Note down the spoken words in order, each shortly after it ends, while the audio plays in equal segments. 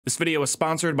This video is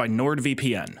sponsored by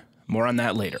NordVPN. More on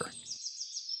that later.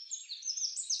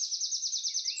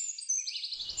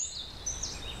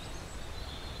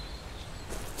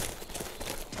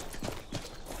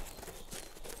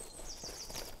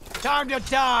 Time to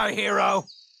die, hero!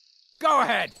 Go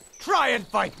ahead, try and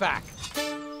fight back!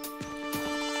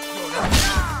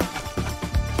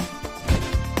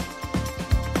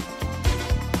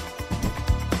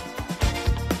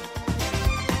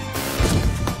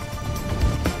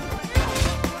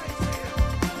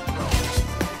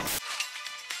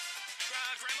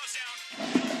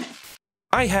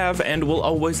 I have and will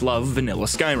always love vanilla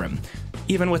Skyrim,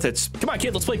 even with its "come on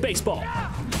kid, let's play baseball,"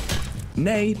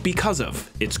 nay, because of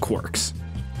its quirks.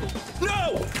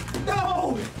 No!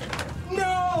 No!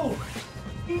 No!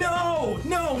 No!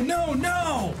 No! No!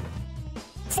 No!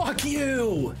 Fuck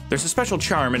you! There's a special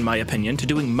charm, in my opinion, to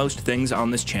doing most things on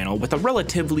this channel with a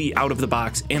relatively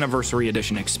out-of-the-box Anniversary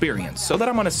Edition experience, so that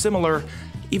I'm on a similar,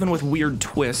 even with weird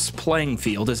twists, playing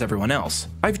field as everyone else.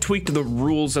 I've tweaked the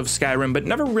rules of Skyrim, but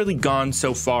never really gone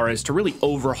so far as to really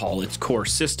overhaul its core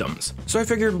systems. So I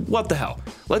figured, what the hell?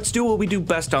 Let's do what we do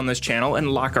best on this channel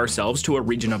and lock ourselves to a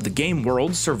region of the game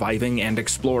world, surviving and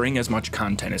exploring as much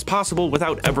content as possible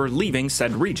without ever leaving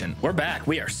said region. We're back.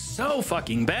 We are so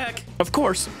fucking back. Of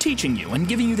course, teaching you and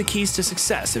giving you the keys to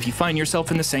success if you find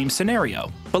yourself in the same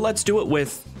scenario. But let's do it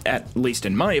with, at least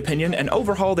in my opinion, an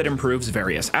overhaul that improves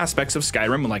various aspects of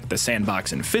Skyrim like the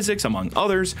sandbox and physics, among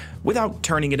others, without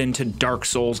turning it into Dark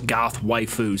Souls goth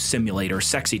waifu simulator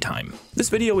sexy time. This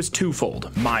video is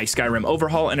twofold: my Skyrim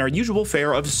overhaul and our usual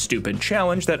fare of stupid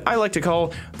challenge that I like to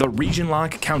call the Region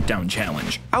Lock Countdown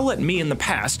Challenge. I'll let me in the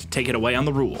past take it away on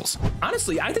the rules.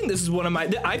 Honestly, I think this is one of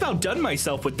my, I've outdone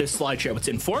myself with this slideshow. It's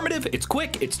informative, it's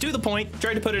quick, it's to the point.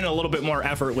 Tried to put in a little bit more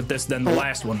effort with this than the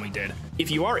last one we did. If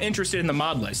you are interested in the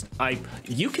mod list,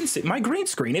 you can see my green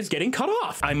screen is getting cut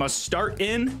off. I must start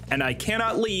in, and I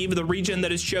cannot leave the region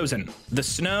that is chosen: the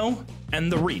snow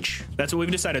and the reach. That's what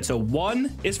we've decided. So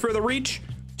 1 is for the reach,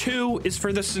 2 is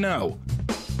for the snow.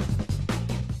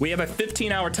 We have a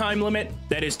 15-hour time limit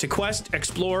that is to quest,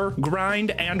 explore,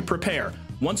 grind, and prepare.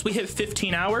 Once we hit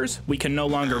 15 hours, we can no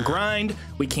longer grind,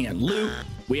 we can't loot,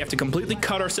 we have to completely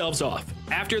cut ourselves off.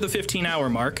 After the 15-hour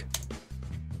mark,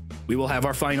 we will have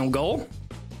our final goal,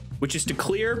 which is to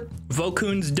clear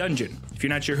Vokun's dungeon. If you're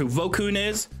not sure who Vokun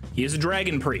is, he is a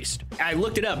dragon priest. I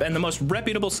looked it up, and the most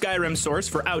reputable Skyrim source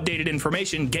for outdated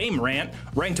information, Game Rant,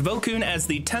 ranked Vokun as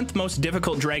the 10th most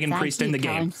difficult dragon priest in the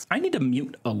game. I need to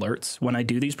mute alerts when I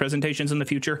do these presentations in the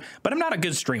future, but I'm not a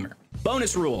good streamer.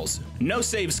 Bonus rules: no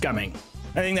save scumming.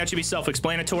 I think that should be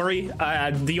self-explanatory.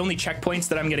 The only checkpoints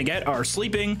that I'm gonna get are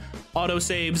sleeping,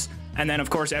 autosaves, and then of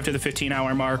course after the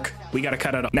 15-hour mark, we gotta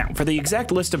cut it off. Now, for the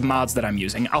exact list of mods that I'm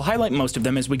using, I'll highlight most of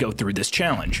them as we go through this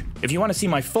challenge. If you wanna see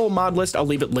my full mod list, I'll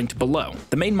leave it linked below.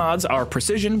 The main mods are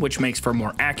Precision, which makes for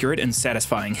more accurate and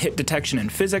satisfying hit detection and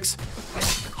physics.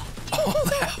 Oh,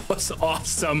 that was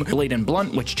awesome. Blade and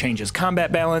Blunt, which changes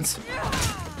combat balance.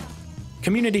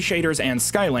 Community shaders, and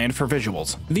Skyland for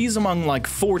visuals. These among like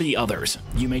 40 others.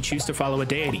 You may choose to follow a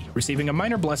deity, receiving a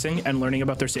minor blessing and learning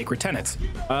about their sacred tenets.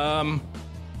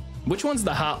 Which one's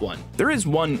the hot one? There is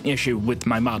one issue with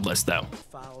my mod list though.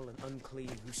 Foul and unclean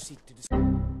who seek to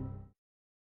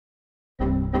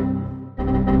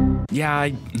Yeah,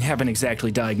 I haven't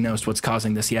exactly diagnosed what's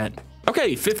causing this yet.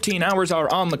 Okay, 15 hours are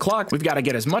on the clock. We've got to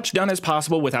get as much done as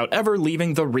possible without ever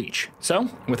leaving the reach. So,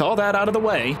 with all that out of the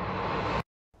way,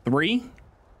 3,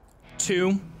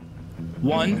 2,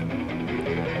 1.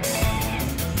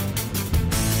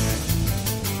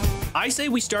 I say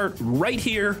we start right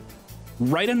here,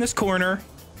 right in this corner,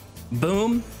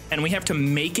 boom, and we have to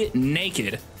make it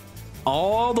naked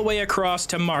all the way across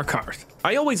to Markarth.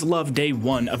 I always love day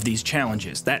 1 of these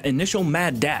challenges, that initial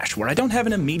mad dash where I don't have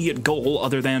an immediate goal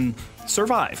other than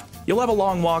survive. You'll have a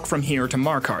long walk from here to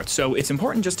Markarth, so it's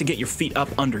important just to get your feet up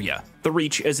under you. The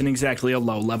reach isn't exactly a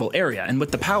low-level area, and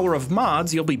with the power of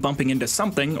mods, you'll be bumping into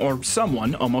something or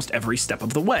someone almost every step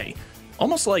of the way.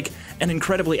 Almost like an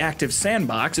incredibly active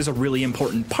sandbox is a really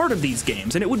important part of these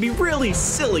games, and it would be really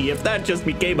silly if that just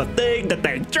became a thing that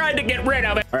they tried to get rid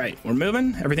of it. All right, we're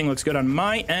moving. Everything looks good on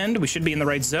my end. We should be in the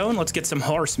right zone. Let's get some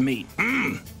horse meat.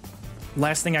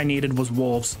 Last thing I needed was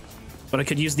wolves, but I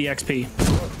could use the XP.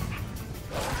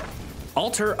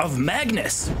 Altar of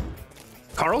Magnus.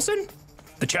 Carlson?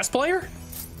 The chess player?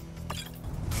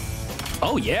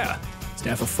 Oh yeah.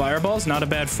 Staff of Fireballs, not a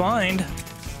bad find.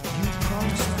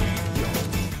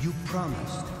 You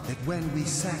promised that when we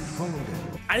sat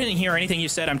Folden. I didn't hear anything you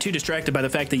said. I'm too distracted by the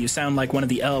fact that you sound like one of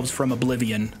the elves from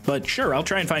Oblivion. But sure, I'll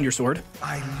try and find your sword.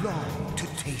 I long to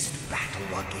taste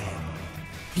battle again.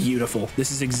 Beautiful.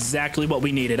 This is exactly what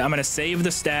we needed. I'm gonna save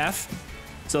the staff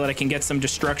so that I can get some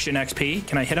destruction XP.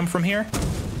 Can I hit him from here?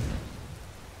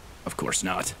 Of course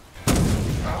not.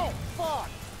 Oh, fuck!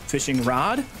 Fishing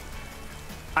rod?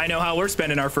 I know how we're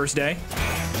spending our first day.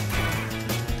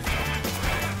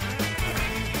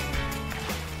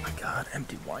 Oh my God,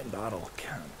 empty wine bottle.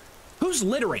 God. Who's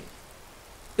littering?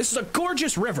 This is a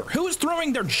gorgeous river. Who is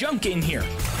throwing their junk in here?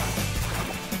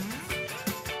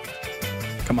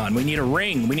 Come on, we need a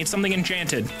ring. We need something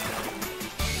enchanted.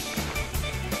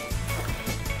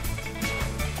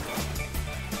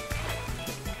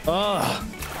 Ugh.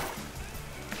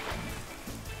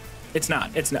 It's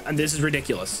not. This is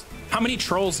ridiculous. How many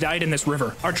trolls died in this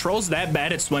river? Are trolls that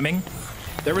bad at swimming?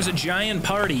 There was a giant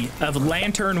party of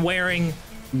lantern-wearing,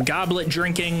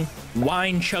 goblet-drinking,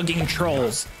 wine-chugging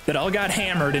trolls that all got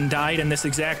hammered and died in this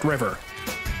exact river.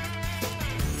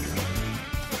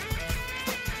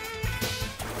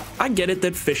 I get it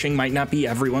that fishing might not be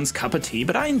everyone's cup of tea,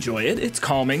 but I enjoy it. It's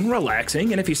calming,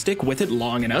 relaxing, and if you stick with it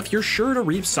long enough, you're sure to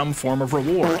reap some form of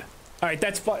reward. All right,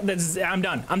 I'm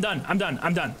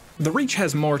done. The Reach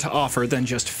has more to offer than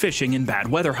just fishing in bad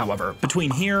weather, however.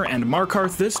 Between here and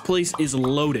Markarth, this place is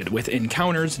loaded with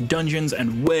encounters, dungeons,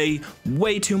 and way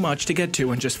too much to get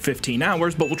to in just 15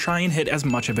 hours, but we'll try and hit as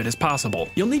much of it as possible.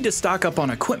 You'll need to stock up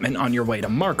on equipment on your way to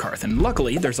Markarth, and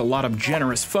luckily, there's a lot of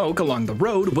generous folk along the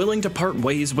road willing to part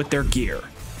ways with their gear.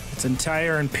 It's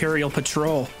entire Imperial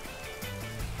patrol.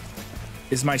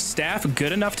 Is my staff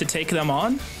good enough to take them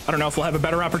on? I don't know if we'll have a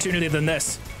better opportunity than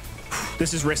this.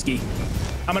 This is risky.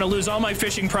 I'm gonna lose all my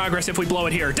fishing progress if we blow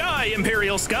it here. Die,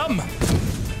 Imperial scum!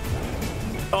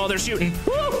 Oh, they're shooting.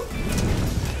 Woo!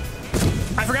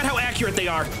 I forgot how accurate they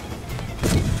are.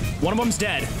 One of them's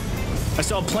dead. I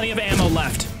still have plenty of ammo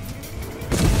left.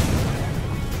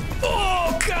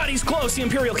 Oh, God, he's close. The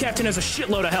Imperial captain has a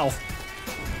shitload of health.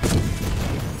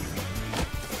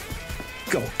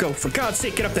 Go, for God's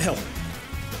sake, get up the hill.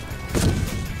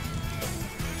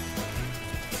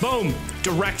 Boom!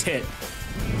 Direct hit.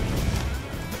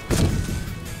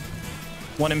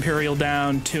 One Imperial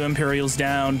down, 2 Imperials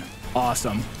down.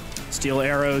 Awesome. Steel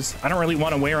arrows. I don't really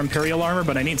want to wear Imperial armor,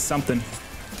 but I need something.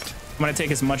 I'm gonna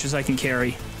take as much as I can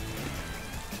carry.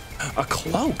 A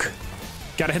cloak.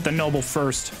 Gotta hit the noble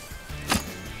first.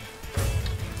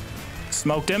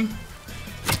 Smoked him.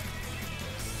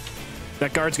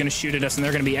 That guard's gonna shoot at us, and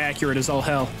they're gonna be accurate as all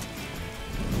hell.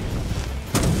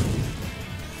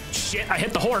 Shit, I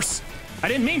hit the horse. I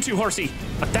didn't mean to, horsey.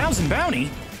 1,000 bounty?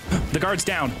 The guard's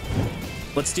down.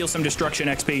 Let's steal some destruction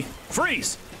XP.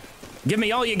 Freeze! Give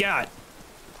me all you got.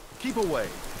 Keep away.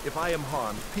 If I am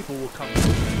harmed, people will come.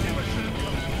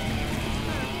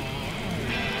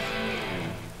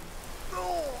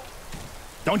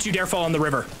 Don't you dare fall in the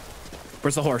river.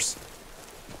 Where's the horse?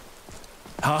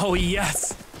 Oh,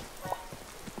 yes.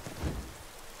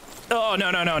 Oh, no.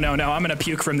 I'm gonna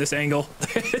puke from this angle.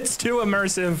 It's too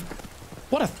immersive.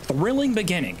 What a thrilling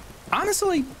beginning.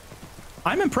 Honestly,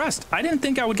 I'm impressed. I didn't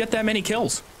think I would get that many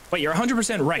kills. Wait, you're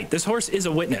 100% right. This horse is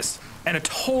a witness and a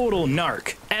total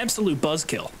narc. Absolute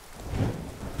buzzkill.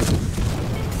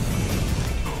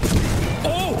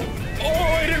 Oh,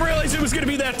 I didn't realize it was gonna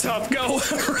be that tough. Go,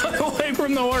 run away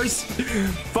from the horse.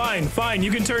 Fine,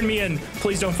 you can turn me in.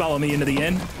 Please don't follow me into the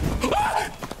inn.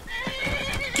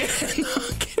 Get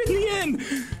in the inn.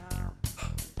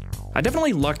 I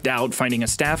definitely lucked out finding a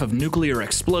staff of nuclear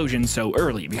explosion so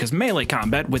early because melee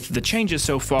combat with the changes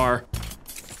so far.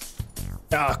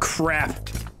 Ah, crap.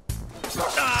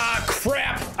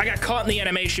 I got caught in the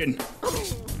animation.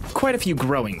 Quite a few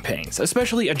growing pains,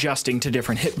 especially adjusting to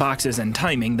different hitboxes and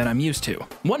timing than I'm used to.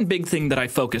 One big thing that I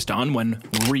focused on when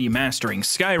remastering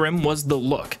Skyrim was the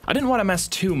look. I didn't want to mess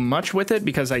too much with it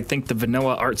because I think the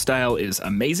vanilla art style is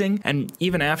amazing, and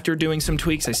even after doing some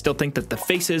tweaks, I still think that the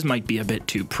faces might be a bit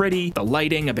too pretty, the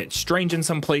lighting a bit strange in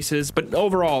some places, but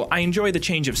overall, I enjoy the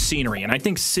change of scenery, and I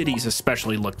think cities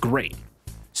especially look great.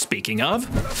 Speaking of...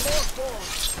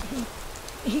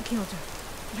 He killed her.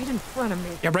 Right in front of me.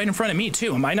 Yeah, right in front of me,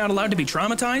 too. Am I not allowed to be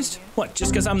traumatized? What,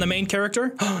 just because I'm the main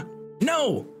character?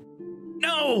 No!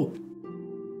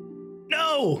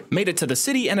 Made it to the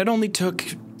city, and it only took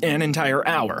an entire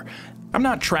hour. I'm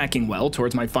not tracking well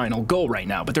towards my final goal right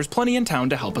now, but there's plenty in town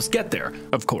to help us get there.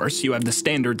 Of course, you have the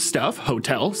standard stuff: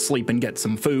 hotel, sleep and get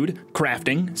some food,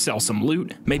 crafting, sell some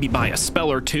loot, maybe buy a spell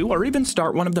or two, or even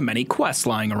start one of the many quests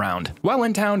lying around. While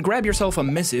in town, grab yourself a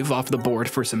missive off the board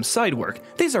for some side work.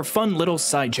 These are fun little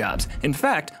side jobs. In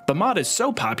fact, the mod is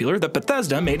so popular that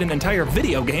Bethesda made an entire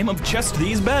video game of just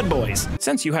these bad boys.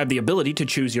 Since you have the ability to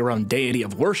choose your own deity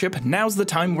of worship, now's the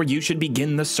time where you should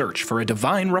begin the search for a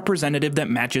divine representative that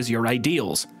matches your ideas.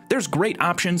 ideals. There's great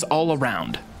options all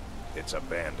around. It's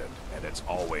abandoned, and it's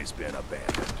always been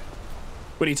abandoned.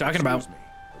 What are you talking about? Excuse me.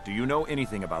 Do you know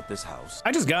anything about this house?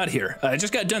 I just got here. I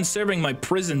just got done serving my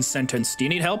prison sentence. Do you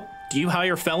need help? Do you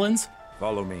hire felons?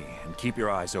 Follow me, and keep your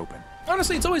eyes open.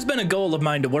 Honestly, it's always been a goal of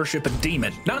mine to worship a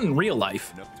demon. Not in real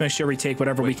life. Make sure we take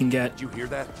whatever we can get. Did you hear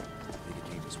that? I think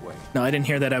it came this way. No, I didn't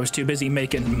hear that. I was too busy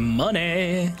making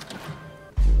money.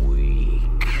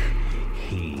 Weak.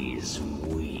 He's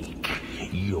weak.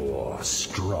 You're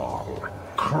strong.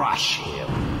 Crush him.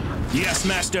 Yes,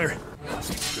 master.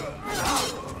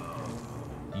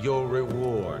 Your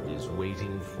reward is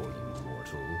waiting for you,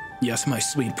 mortal. Yes, my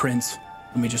sweet prince.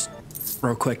 Let me just,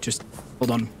 real quick, just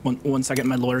hold on one second,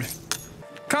 my lord.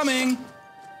 Coming.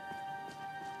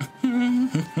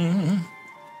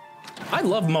 I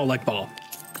love Molag Bal.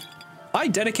 I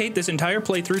dedicate this entire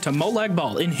playthrough to Molag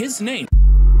Bal in his name.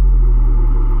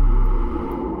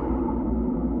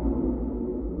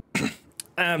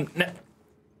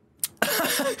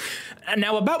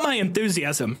 Now about my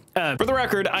enthusiasm. For the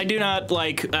record, I do not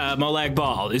like Molag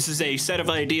Bal. This is a set of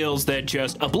ideals that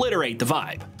just obliterate the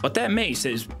vibe. But that mace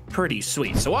is pretty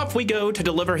sweet. So off we go to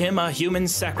deliver him a human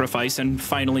sacrifice and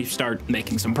finally start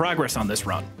making some progress on this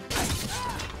run.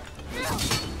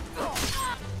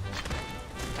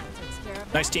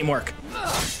 Nice teamwork.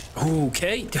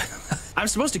 Okay. I'm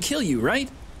supposed to kill you, right?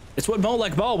 It's what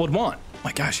Molag Bal would want.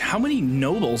 My gosh, how many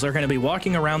nobles are going to be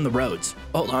walking around the roads?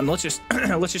 Hold on, let's just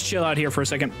chill out here for a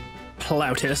second.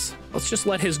 Plautus. Let's just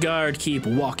let his guard keep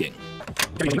walking.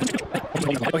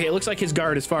 Okay, it looks like his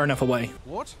guard is far enough away.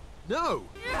 What? No.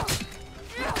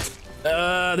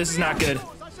 This is not good.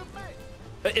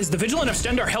 Is the Vigilant of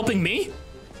Stendar helping me?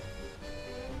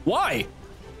 Why?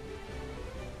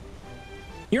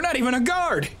 You're not even a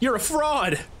guard. You're a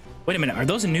fraud. Wait a minute, are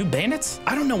those new bandits?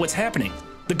 I don't know what's happening.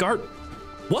 The guard...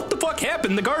 What the fuck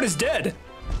happened? The guard is dead.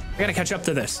 I gotta catch up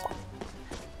to this.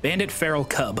 Bandit feral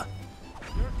cub.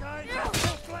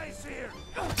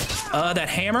 That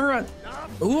hammer?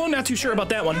 Ooh, not too sure about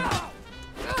that one.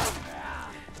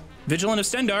 Vigilant of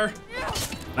Stendar.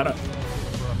 I don't...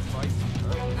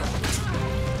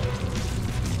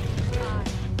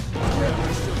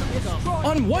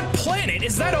 On what planet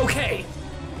is that okay?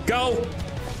 Go.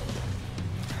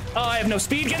 Oh, I have no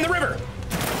speed. Get in the river.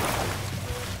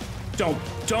 Don't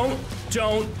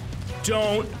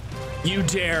you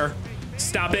dare.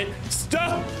 Stop it.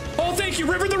 Stop. Oh, thank you,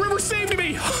 river. The river saved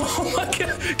me. Oh my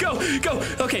God. Go.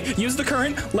 Okay, use the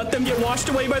current. Let them get washed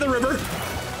away by the river.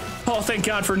 Oh, thank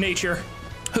God for nature.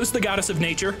 Who's the goddess of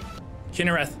nature?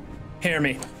 Kinnereth, hear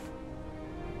me.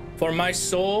 For my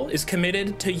soul is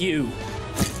committed to you.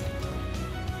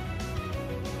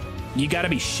 You gotta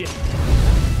be shit.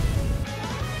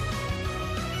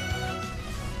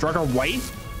 Drugger White?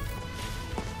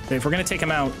 If we're gonna take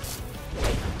him out.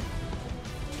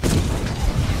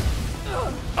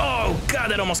 Oh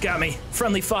God, that almost got me.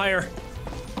 Friendly fire.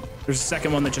 There's a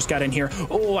second one that just got in here.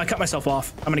 Oh, I cut myself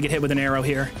off. I'm gonna get hit with an arrow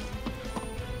here.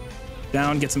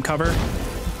 Down, get some cover.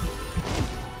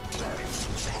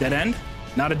 Dead end?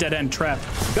 Not a dead end, trap.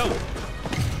 Go.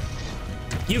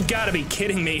 You've gotta be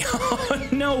kidding me.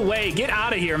 No way, get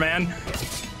out of here, man.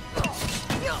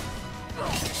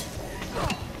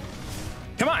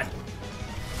 Come on.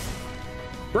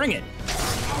 Bring it.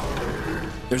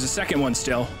 There's a second one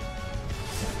still.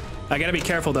 I gotta be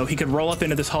careful though. He could roll up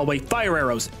into this hallway. Fire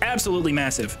arrows, absolutely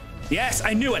massive. Yes,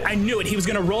 I knew it. He was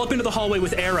gonna roll up into the hallway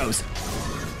with arrows.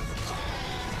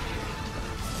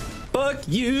 Fuck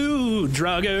you,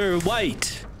 Drugger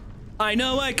White. I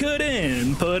know I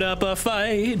couldn't put up a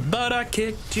fight, but I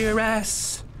kicked your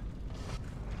ass.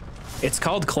 It's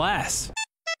called class.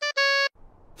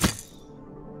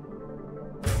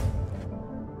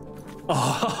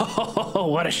 Oh,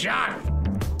 what a shot.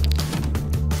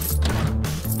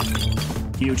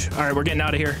 Huge. All right, we're getting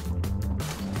out of here.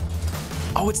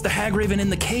 Oh, it's the Hagraven in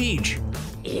the cage.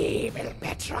 Evil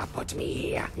Petra put me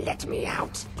here. Let me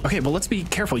out. Okay, well, let's be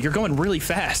careful. You're going really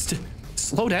fast.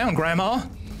 Slow down, Grandma.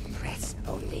 Press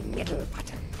only middle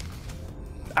button.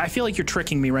 I feel like you're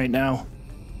tricking me right now.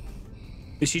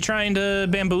 Is she trying to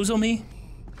bamboozle me?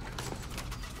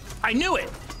 I knew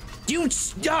it. You.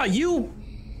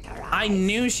 I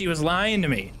knew she was lying to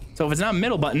me. So if it's not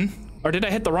middle button, or did I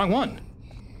hit the wrong one?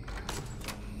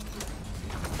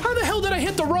 How the hell did I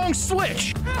hit the wrong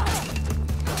switch?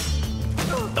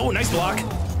 Oh, nice block.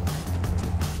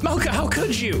 Mocha, how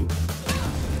could you?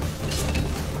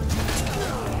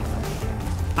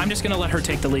 I'm just gonna let her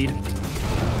take the lead.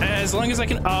 As long as I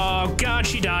can. Oh God,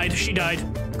 she died.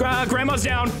 Grandma's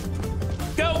down.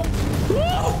 Go.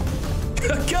 Woo!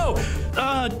 Go.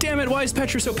 Damn it, why is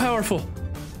Petra so powerful?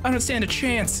 I don't stand a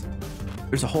chance.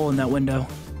 There's a hole in that window.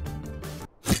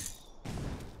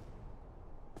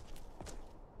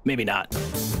 Maybe not.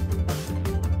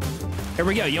 Here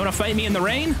we go. You want to fight me in the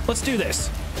rain? Let's do this.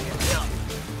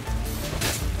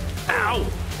 Ow!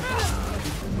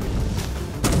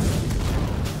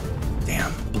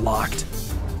 Damn, blocked.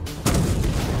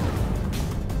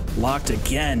 Blocked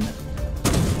again.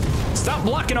 Stop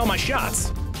blocking all my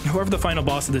shots. Whoever the final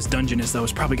boss of this dungeon is, though,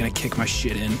 is probably gonna kick my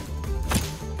shit in.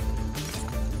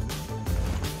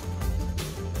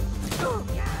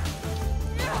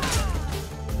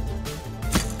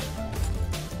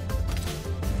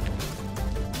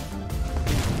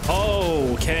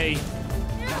 Oh, okay.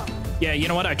 Yeah, you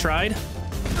know what? I tried.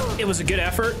 It was a good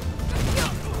effort.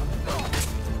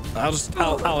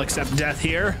 I'll accept death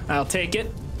here. I'll take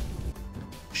it.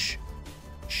 Shh.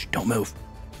 Shh, don't move.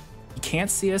 You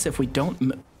can't see us if we don't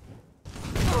move.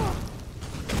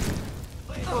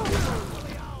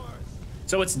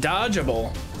 So it's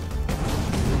dodgeable.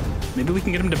 Maybe we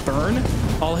can get him to burn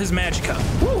all his magicka.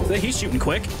 Woo, he's shooting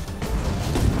quick.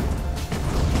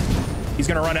 He's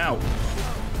gonna run out.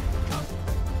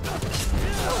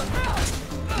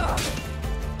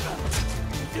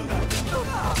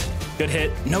 Good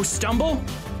hit. No stumble?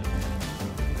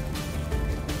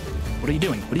 What are you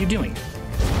doing? What are you doing?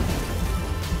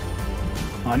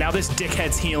 Oh, now this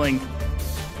dickhead's healing.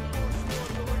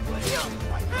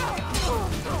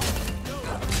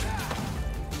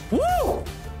 Woo!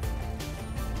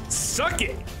 Suck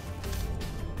it!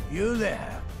 You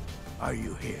there? Are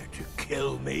you here to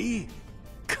kill me?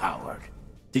 Coward.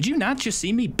 Did you not just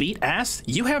see me beat ass?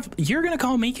 You're gonna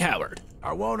call me coward.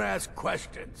 I won't ask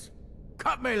questions.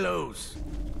 Cut me loose.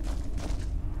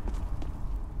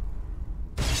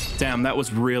 Damn, that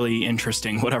was really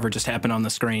interesting, whatever just happened on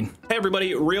the screen. Hey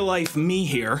everybody, real life me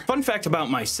here. Fun fact about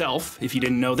myself, if you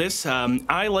didn't know this,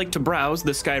 I like to browse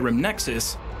the Skyrim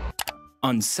Nexus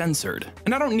uncensored.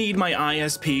 And I don't need my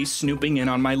ISP snooping in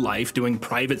on my life, doing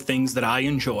private things that I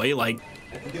enjoy, like...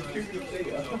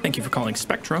 Thank you for calling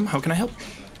Spectrum. How can I help?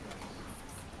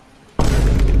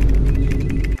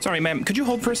 Sorry, ma'am, could you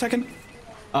hold for a second?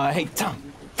 Hey, Tom,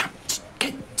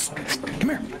 come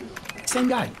here. Same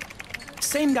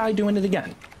guy doing it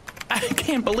again. I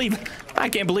can't believe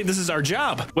this is our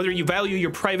job. Whether you value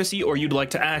your privacy or you'd like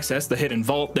to access the hidden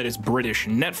vault that is British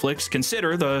Netflix,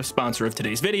 consider the sponsor of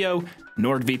today's video,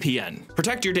 NordVPN.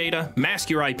 Protect your data, mask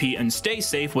your IP, and stay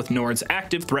safe with Nord's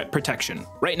active threat protection.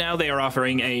 Right now, they are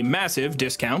offering a massive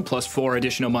discount plus 4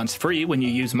 additional months free when you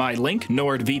use my link,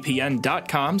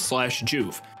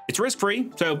 nordvpn.com/Joov. It's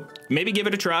risk-free, so maybe give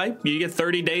it a try. You get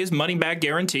 30 days money-back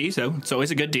guarantee, so it's always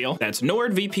a good deal. That's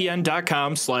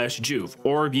nordvpn.com/Joov,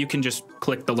 or you can just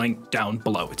click the link down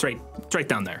below. It's right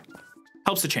down there.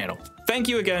 Helps the channel. Thank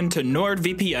you again to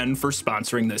NordVPN for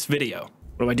sponsoring this video.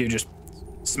 What do I do, just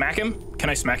smack him? Can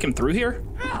I smack him through here?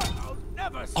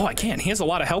 Oh, I can. He has a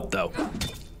lot of health, though.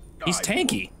 He's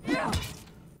tanky.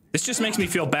 This just makes me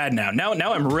feel bad now. Now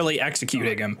I'm really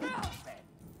executing him.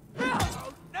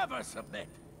 I'll never submit.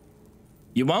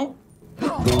 You won't?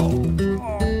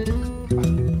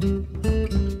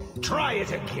 Try it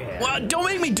again. Well, don't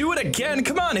make me do it again.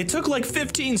 Come on, it took like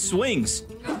 15 swings.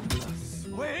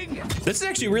 Swing. This is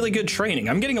actually really good training.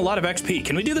 I'm getting a lot of XP.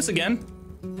 Can we do this again?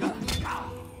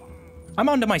 I'm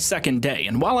on to my second day,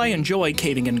 and while I enjoy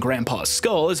caving in Grandpa's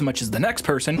skull as much as the next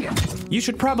person, you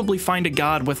should probably find a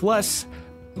god with less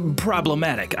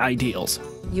problematic ideals.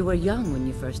 You were young when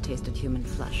you first tasted human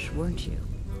flesh, weren't you?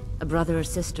 A brother or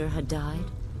sister had died?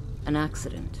 An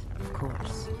accident, of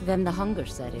course. Then the hunger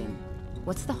set in.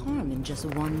 What's the harm in just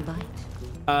one bite?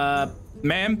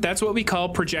 Ma'am, that's what we call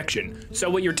projection. So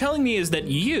what you're telling me is that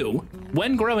you,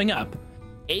 when growing up,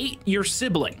 ate your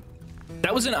sibling.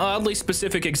 That was an oddly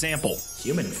specific example.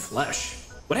 Human flesh.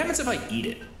 What happens if I eat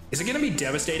it? Is it gonna be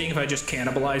devastating if I just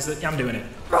cannibalize it? I'm doing it.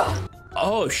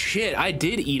 Oh shit, I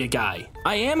did eat a guy.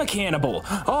 I am a cannibal.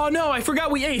 Oh no, I forgot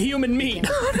we ate human meat.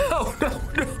 No.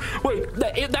 Wait,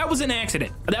 that was an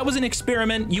accident. That was an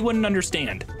experiment. You wouldn't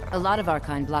understand. A lot of our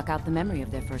kind block out the memory of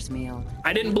their first meal.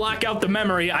 I didn't block out the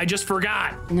memory, I just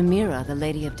forgot. Namira, the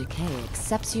Lady of Decay,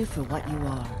 accepts you for what you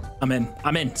are. I'm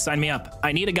in, sign me up.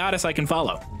 I need a goddess I can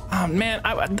follow. Oh man,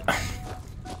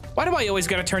 why do I always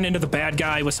gotta turn into the bad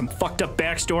guy with some fucked up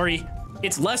backstory?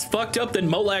 It's less fucked up than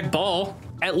Molag Bal.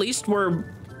 At least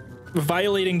we're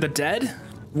violating the dead,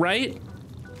 right?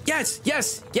 Yes,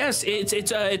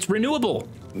 it's renewable.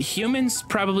 Humans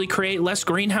probably create less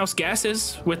greenhouse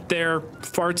gases with their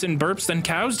farts and burps than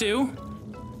cows do.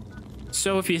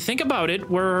 So if you think about it,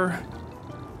 we're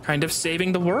kind of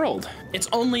saving the world. It's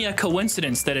only a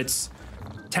coincidence that it's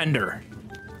tender.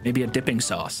 Maybe a dipping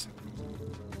sauce.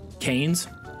 Canes?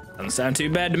 Doesn't sound too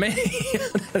bad to me.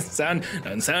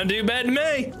 doesn't sound too bad to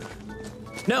me.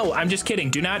 No, I'm just kidding.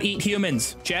 Do not eat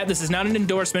humans. Chat, this is not an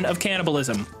endorsement of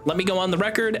cannibalism. Let me go on the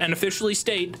record and officially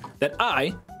state that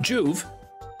I, Joov,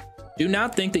 do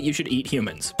not think that you should eat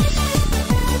humans.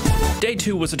 Day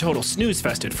 2 was a total snooze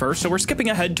fest at first, so we're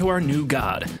skipping ahead to our new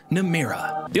god,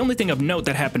 Namira. The only thing of note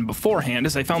that happened beforehand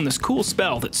is I found this cool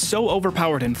spell that's so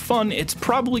overpowered and fun, it's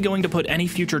probably going to put any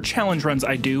future challenge runs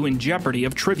I do in jeopardy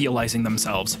of trivializing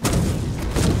themselves.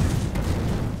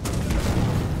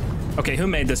 Okay, who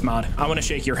made this mod? I want to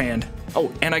shake your hand.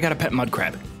 Oh, and I got a pet mud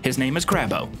crab. His name is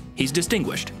Grabo. He's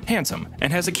distinguished, handsome,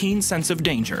 and has a keen sense of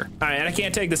danger. All right, I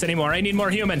can't take this anymore. I need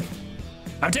more human.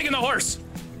 I'm taking the horse.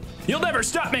 You'll never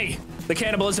stop me. The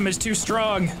cannibalism is too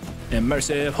strong.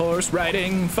 Immersive horse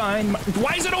riding, fine.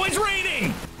 Why is it always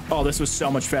raining? Oh, this was so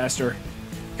much faster.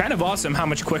 Kind of awesome how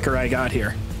much quicker I got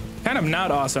here. Kind of not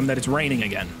awesome that it's raining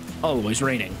again. Always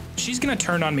raining. She's gonna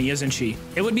turn on me, isn't she?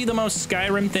 It would be the most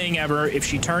Skyrim thing ever if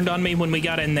she turned on me when we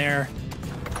got in there.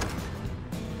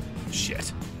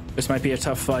 Shit. This might be a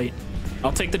tough fight.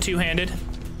 I'll take the two-handed.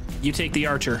 You take the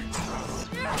archer.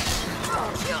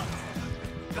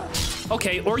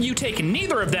 Okay, or you take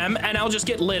neither of them and I'll just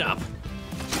get lit up.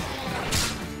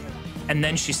 And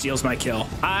then she steals my kill.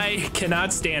 I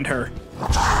cannot stand her.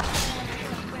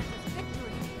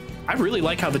 I really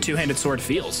like how the two-handed sword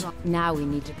feels. Now we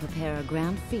need to prepare a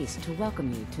grand feast to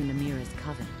welcome you to Namira's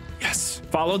coven. Yes.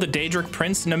 Follow the Daedric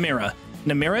Prince Namira.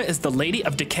 Namira is the Lady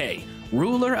of Decay,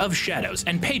 ruler of shadows,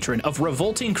 and patron of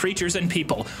revolting creatures and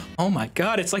people. Oh my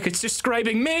god, it's like it's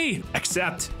describing me!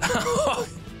 Except...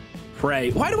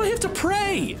 Pray. Why do I have to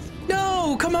pray?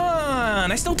 No, come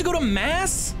on! I still have to go to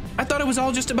mass? I thought it was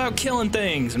all just about killing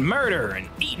things and murder and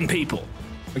eating people.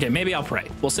 Okay, maybe I'll pray.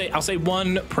 I'll say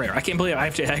one prayer. I can't believe I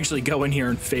have to actually go in here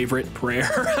and favorite prayer.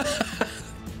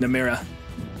 Namira,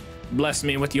 bless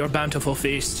me with your bountiful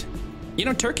feast. You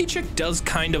know, Turkey Chick does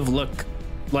kind of look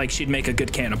like she'd make a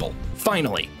good cannibal.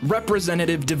 Finally,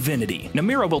 representative divinity.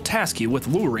 Namira will task you with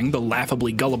luring the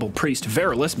laughably gullible priest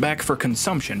Verilus back for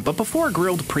consumption, but before a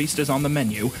grilled priest is on the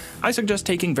menu, I suggest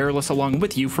taking Verilus along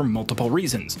with you for multiple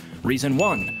reasons. Reason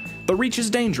 1, the reach is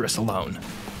dangerous alone.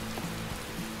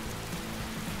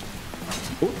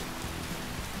 Ooh.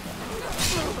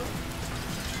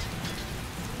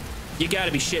 You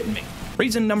gotta be shitting me.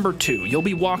 Reason number 2, you'll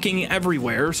be walking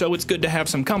everywhere, so it's good to have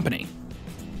some company.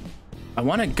 I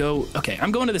want to go... Okay,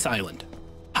 I'm going to this island.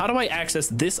 How do I access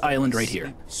this island right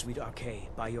here? Sweet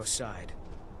Arkay, by your side.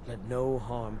 Let no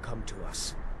harm come to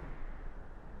us.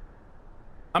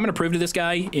 I'm going to prove to this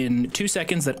guy in 2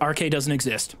 seconds that Arkay doesn't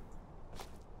exist.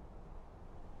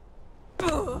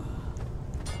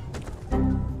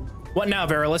 What now,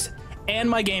 Verilus? And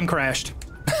my game crashed.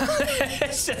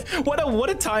 What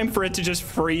a time for it to just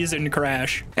freeze and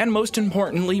crash. And most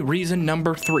importantly, reason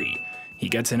number 3. He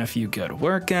gets in a few good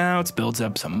workouts, builds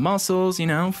up some muscles, you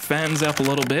know, fans up a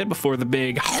little bit before the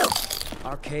big...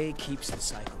 Arkay keeps the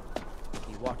cycle.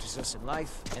 He watches us in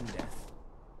life and death.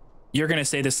 You're gonna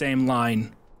say the same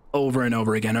line over and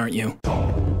over again, aren't you?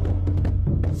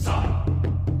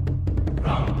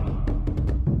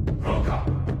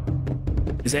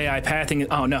 His AI pathing...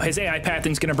 Oh no, his AI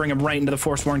pathing's gonna bring him right into the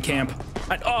Forsworn camp.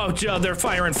 Oh, they're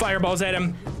firing fireballs at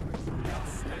him.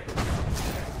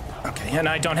 Okay, and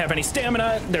I don't have any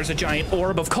stamina. There's a giant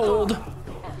orb of cold.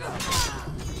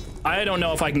 I don't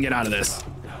know if I can get out of this.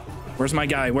 Where's my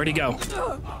guy? Where'd he go?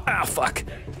 Ah, fuck.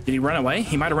 Did he run away?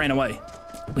 He might have ran away.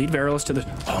 Lead Verilus to the...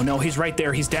 Oh no, he's right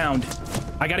there. He's downed.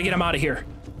 I gotta get him out of here.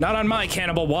 Not on my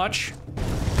cannibal watch.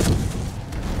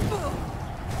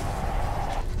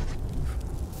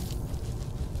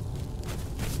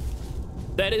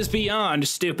 That is beyond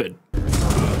stupid.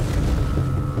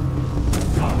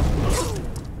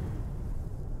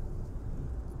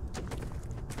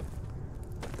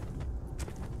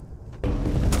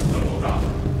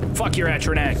 Fuck your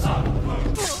Atronac.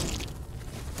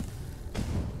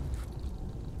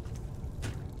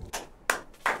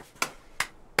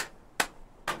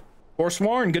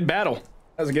 Forsworn, good battle.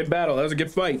 That was a good battle. That was a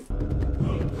good fight.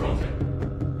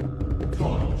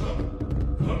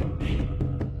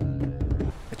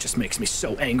 It just makes me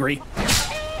so angry.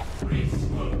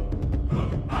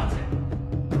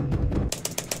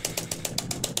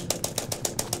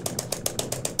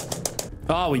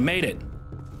 Oh, we made it.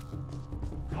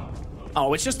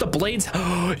 Oh, it's just the blades.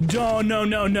 Oh,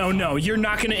 no. You're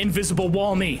not gonna invisible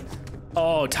wall me.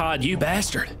 Oh, Todd, you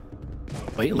bastard.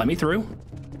 Wait, let me through.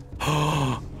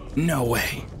 Oh, no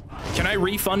way. Can I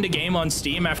refund a game on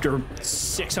Steam after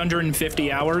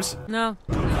 650 hours? No.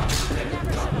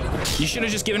 You should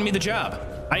have just given me the job.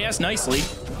 I asked nicely.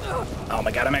 Oh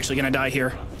my god, I'm actually gonna die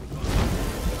here.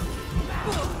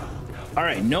 All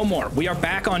right, no more. We are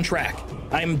back on track.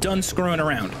 I am done screwing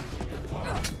around.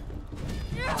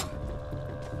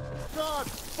 God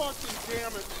fucking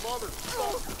damn it,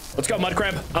 motherfucker. Let's go,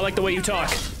 Mudcrab. I like the way you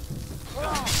talk.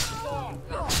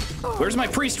 Where's my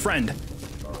priest friend?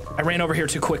 I ran over here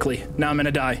too quickly. Now I'm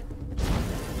gonna die.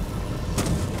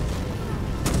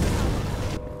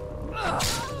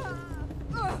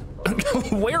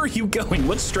 Where are you going?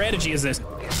 What strategy is this?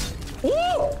 Woo!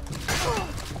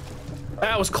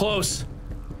 That was close.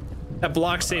 That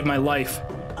block saved my life.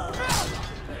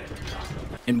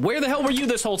 And where the hell were you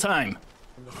this whole time?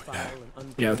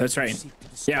 Yeah, that's right.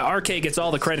 Yeah, RK gets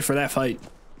all the credit for that fight.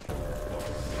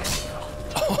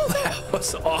 Oh, that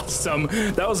was awesome.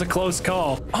 That was a close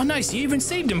call. Oh, nice. You even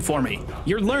saved him for me.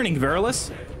 You're learning,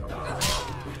 Virulus.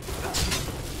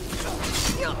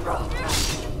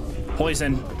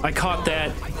 Poison. I caught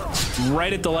that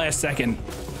right at the last second.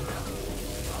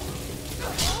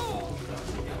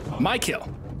 My kill.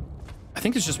 I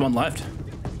think there's just one left.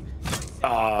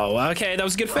 Oh, okay. That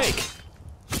was a good fake.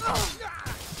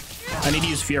 I need to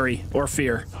use Fury or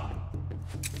Fear.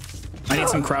 I need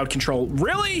some crowd control.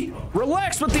 Really?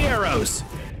 Relax with the arrows.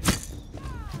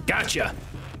 Gotcha.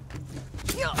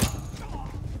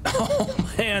 Oh,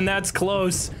 man, that's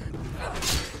close.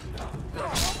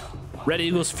 Red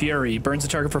equals Fury. Burns the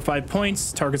target for 5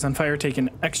 points. Targets on fire take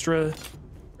extra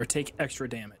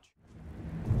damage.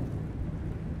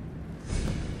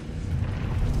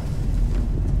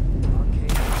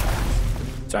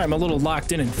 Sorry, I'm a little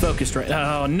locked in and focused right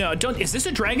now. Oh, no, is this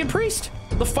a dragon priest?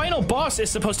 The final boss is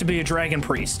supposed to be a dragon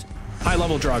priest. High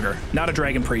level Draugr, not a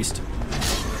dragon priest.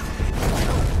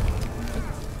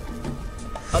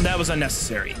 Oh, that was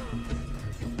unnecessary.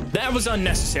 That was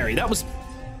unnecessary.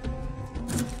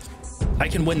 I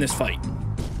can win this fight.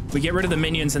 We get rid of the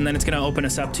minions and then it's gonna open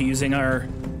us up to using our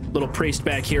little priest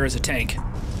back here as a tank.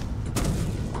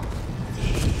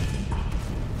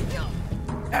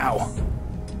 Ow.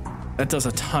 That does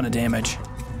a ton of damage.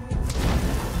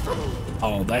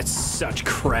 Oh, that's such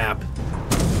crap.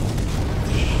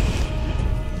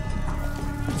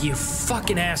 You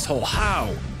fucking asshole,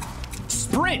 how?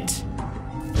 Sprint!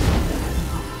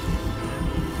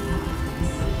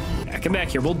 Yeah, come back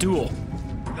here, we'll duel.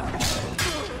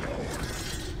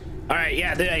 All right,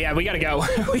 yeah, we gotta go.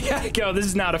 We gotta go, this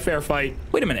is not a fair fight.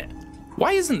 Wait a minute.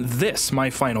 Why isn't this my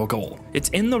final goal? It's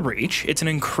in the Reach, it's an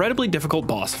incredibly difficult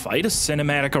boss fight, a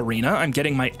cinematic arena, I'm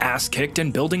getting my ass kicked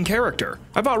and building character.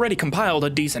 I've already compiled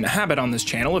a decent habit on this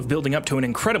channel of building up to an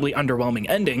incredibly underwhelming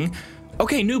ending.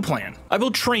 Okay, new plan. I will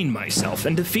train myself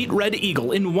and defeat Red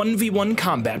Eagle in 1v1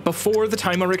 combat before the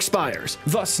timer expires,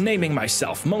 thus naming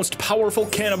myself most powerful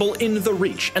cannibal in the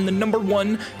Reach and the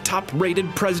 #1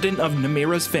 top-rated president of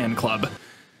Namira's fan club.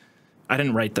 I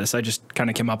didn't write this, I just kind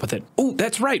of came up with it. Oh,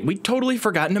 that's right, we totally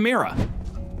forgot Namira.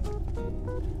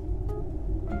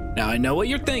 Now I know what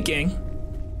you're thinking,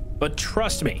 but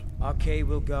trust me. RK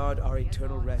will guard our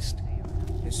eternal rest.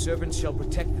 His servants shall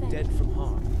protect the dead from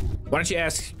harm. Why don't you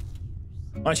ask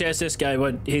this guy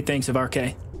what he thinks of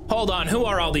RK? Hold on, who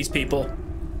are all these people?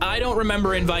 I don't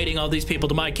remember inviting all these people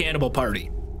to my cannibal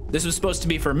party. This was supposed to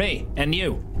be for me and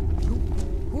you.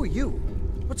 Who are you?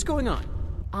 What's going on?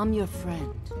 I'm your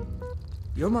friend.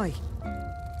 You're my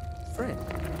friend.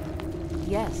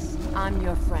 Yes, I'm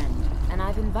your friend, and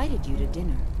I've invited you to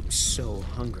dinner. I'm so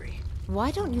hungry.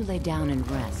 Why don't you lay down and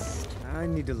rest? I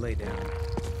need to lay down.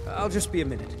 I'll just be a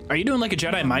minute. Are you doing like a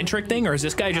Jedi mind trick thing, or is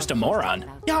this guy just a moron?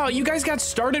 Yo, you guys got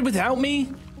started without me?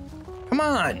 Come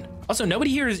on. Also,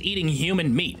 nobody here is eating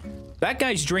human meat. That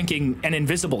guy's drinking an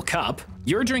invisible cup.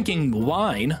 You're drinking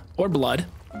wine or blood.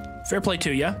 Fair play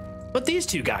to ya. But these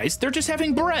two guys, they're just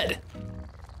having bread.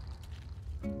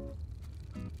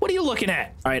 What are you looking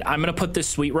at? All right, I'm gonna put this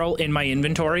sweet roll in my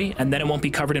inventory and then it won't be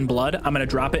covered in blood. I'm gonna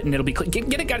drop it and it'll be clean.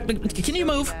 Get it, can you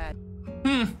move?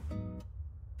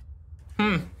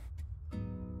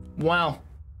 Wow.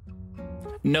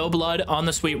 No blood on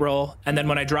the sweet roll. And then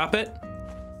when I drop it,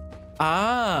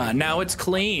 now it's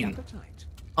clean.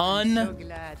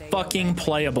 Unfucking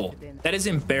playable. That is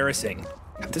embarrassing.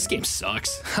 This game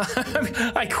sucks.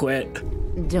 I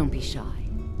quit. Don't be shy.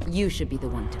 You should be the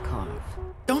one to carve.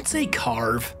 Don't say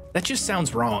carve. That just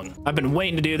sounds wrong. I've been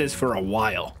waiting to do this for a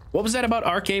while. What was that about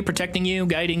RK protecting you,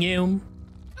 guiding you?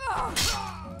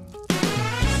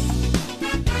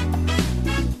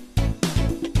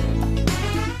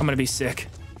 I'm gonna be sick.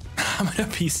 I'm gonna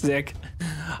be sick.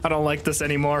 I don't like this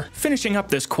anymore. Finishing up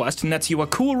this quest nets you a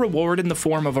cool reward in the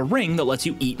form of a ring that lets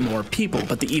you eat more people,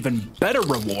 but the even better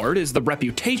reward is the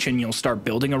reputation you'll start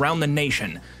building around the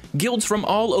nation. Guilds from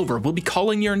all over will be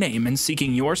calling your name and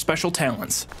seeking your special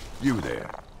talents. You there.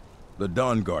 The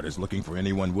Dawn Guard is looking for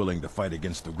anyone willing to fight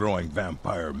against the growing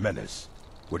vampire menace.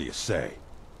 What do you say?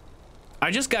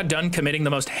 I just got done committing the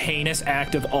most heinous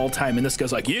act of all time, and this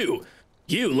goes like, you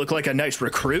look like a nice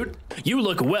recruit. You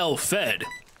look well fed.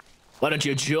 Why don't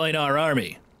you join our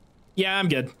army? Yeah, I'm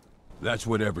good. That's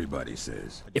what everybody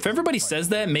says. If everybody says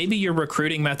that, maybe your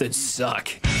recruiting methods suck.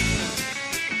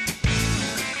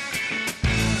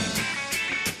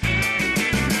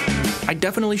 I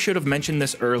definitely should have mentioned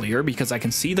this earlier because I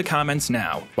can see the comments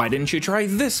now. Why didn't you try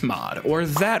this mod or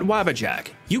that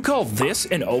Wabbajack? You call this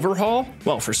an overhaul?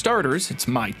 Well, for starters, it's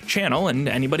my channel, and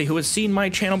anybody who has seen my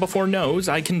channel before knows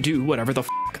I can do whatever the f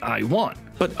I want.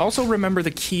 But also remember the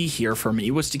key here for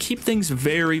me was to keep things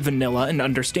very vanilla and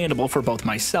understandable for both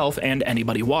myself and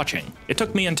anybody watching. It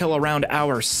took me until around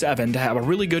hour 7 to have a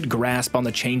really good grasp on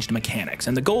the changed mechanics,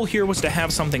 and the goal here was to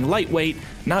have something lightweight,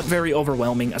 not very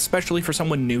overwhelming, especially for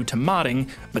someone new to modding,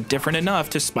 but different enough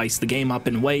to spice the game up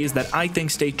in ways that I think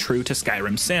stay true to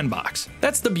Skyrim's sandbox.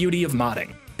 That's the beauty of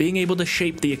modding. Being able to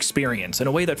shape the experience in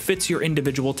a way that fits your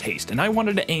individual taste, and I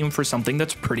wanted to aim for something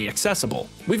that's pretty accessible.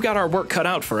 We've got our work cut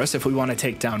out for us if we want to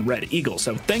take down Red Eagle,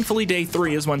 so thankfully day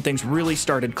 3 is when things really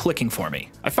started clicking for me.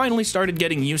 I finally started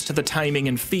getting used to the timing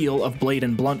and feel of blade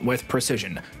and blunt with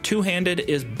precision. Two-handed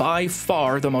is by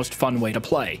far the most fun way to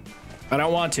play. I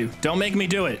don't want to. Don't make me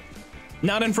do it.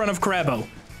 Not in front of Crabbo.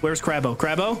 Where's Crabbo?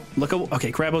 Crabbo?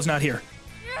 Okay, Crabbo's not here.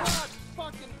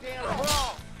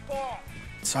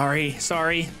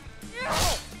 Sorry.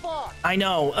 I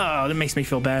know. Oh, that makes me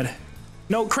feel bad.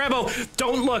 No, Crabbo,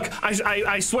 don't look.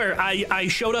 I swear, I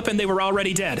showed up and they were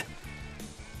already dead.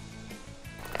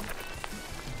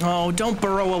 Oh, don't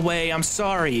burrow away. I'm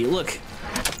sorry. Look,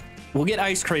 we'll get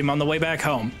ice cream on the way back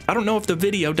home. I don't know if the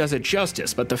video does it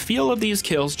justice, but the feel of these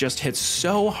kills just hits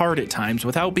so hard at times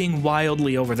without being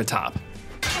wildly over the top.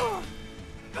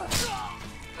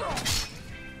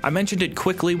 I mentioned it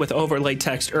quickly with overlay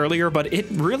text earlier, but it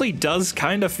really does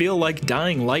kind of feel like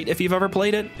Dying Light if you've ever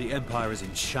played it. The Empire is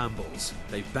in shambles.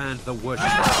 They banned the worship.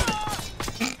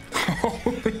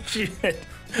 Oh, shit.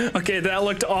 Okay, that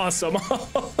looked awesome.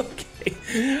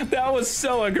 Okay, that was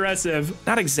so aggressive.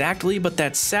 Not exactly, but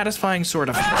that satisfying sort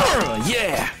of,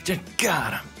 yeah, just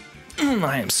got him.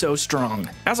 I am so strong.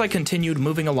 As I continued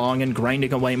moving along and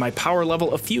grinding away my power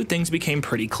level, a few things became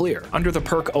pretty clear. Under the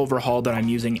perk overhaul that I'm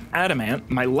using, Adamant,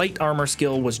 my light armor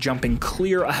skill was jumping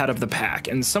clear ahead of the pack,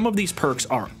 and some of these perks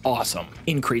are awesome.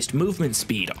 Increased movement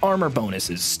speed, armor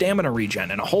bonuses, stamina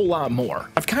regen, and a whole lot more.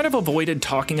 I've kind of avoided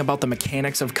talking about the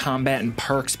mechanics of combat and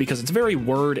perks because it's very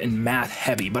word and math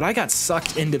heavy, but I got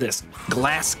sucked into this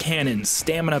glass cannon,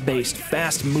 stamina-based,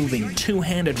 fast-moving,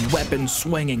 two-handed weapon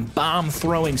swinging,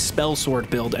 bomb-throwing spell sword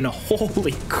build, and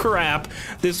holy crap,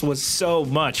 this was so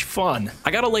much fun.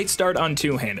 I got a late start on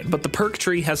two-handed, but the perk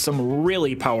tree has some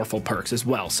really powerful perks as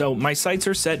well, so my sights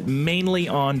are set mainly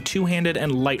on two-handed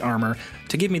and light armor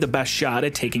to give me the best shot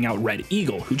at taking out Red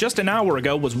Eagle, who just an hour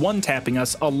ago was one-tapping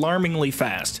us alarmingly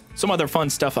fast. Some other fun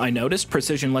stuff I noticed: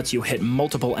 precision lets you hit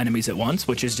multiple enemies at once,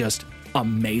 which is just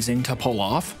amazing to pull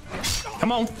off.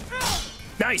 Come on.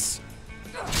 Nice.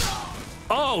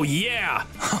 Oh yeah!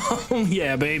 Oh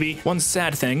yeah, baby. One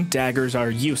sad thing, daggers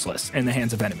are useless in the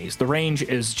hands of enemies. The range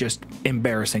is just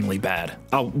embarrassingly bad.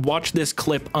 I'll watch this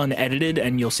clip unedited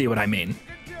and you'll see what I mean.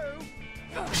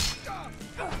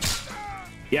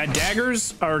 Yeah,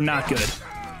 daggers are not good.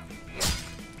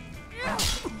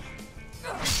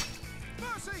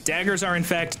 Daggers are in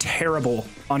fact terrible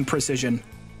on precision.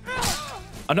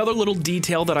 Another little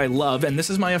detail that I love, and this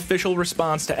is my official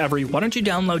response to every, why don't you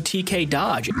download TK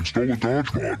Dodge? Install a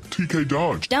dodge mod, TK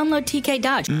Dodge. Download TK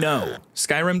Dodge. No,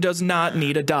 Skyrim does not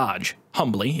need a dodge.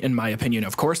 Humbly, in my opinion,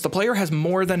 of course, the player has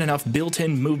more than enough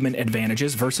built-in movement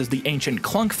advantages versus the ancient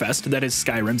clunkfest that is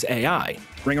Skyrim's AI.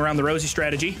 Ring around the rosy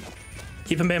strategy.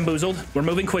 Keep him bamboozled. We're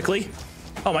moving quickly.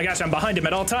 Oh my gosh, I'm behind him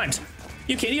at all times.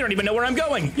 You don't even know where I'm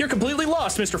going. You're completely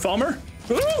lost, Mr. Falmer.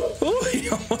 Ooh, he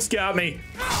almost got me.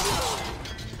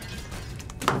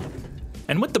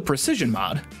 And with the precision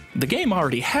mod, the game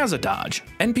already has a dodge.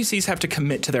 NPCs have to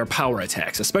commit to their power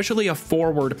attacks, especially a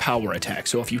forward power attack,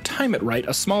 so if you time it right,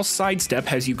 a small sidestep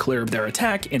has you clear of their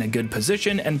attack in a good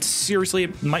position, and seriously,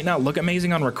 it might not look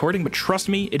amazing on recording, but trust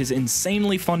me, it is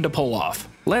insanely fun to pull off.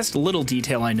 Last little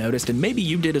detail I noticed, and maybe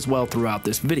you did as well throughout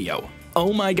this video.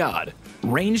 Oh my god,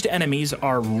 ranged enemies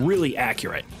are really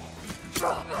accurate.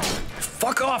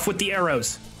 Fuck off with the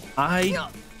arrows. I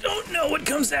don't know what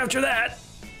comes after that,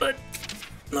 but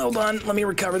Hold on, let me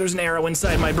recover. There's an arrow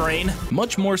inside my brain.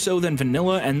 Much more so than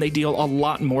vanilla, and they deal a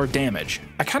lot more damage.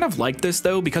 I kind of like this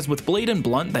though, because with Blade and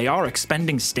Blunt, they are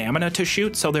expending stamina to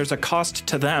shoot, so there's a cost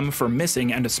to them for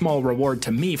missing and a small reward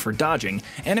to me for dodging,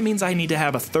 and it means I need to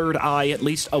have a third eye at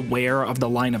least aware of the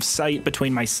line of sight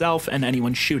between myself and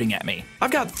anyone shooting at me.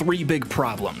 I've got 3 big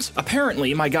problems.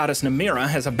 Apparently, my goddess Namira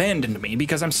has abandoned me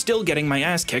because I'm still getting my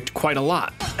ass kicked quite a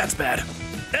lot. That's bad.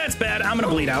 That's bad. I'm gonna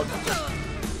bleed out.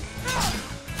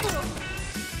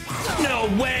 No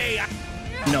way!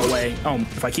 No way. Oh,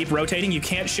 if I keep rotating, you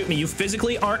can't shoot me. You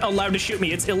physically aren't allowed to shoot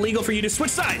me. It's illegal for you to switch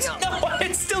sides. No,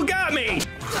 it still got me!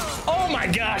 Oh my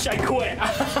gosh, I quit.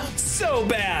 So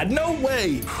bad. No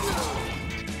way.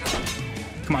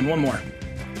 Come on, one more.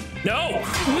 No!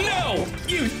 No!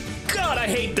 You... God, I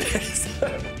hate this.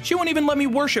 She won't even let me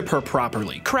worship her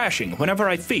properly, crashing whenever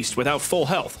I feast without full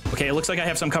health. Okay, it looks like I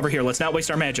have some cover here. Let's not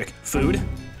waste our magic. Food.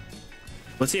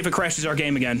 Let's see if it crashes our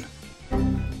game again.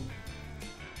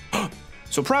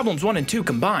 So problems 1 and 2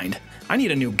 combined. I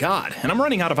need a new god, and I'm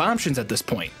running out of options at this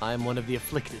point. I'm one of the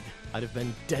afflicted. I'd have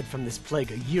been dead from this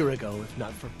plague a year ago if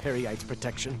not for Periite's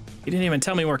protection. You didn't even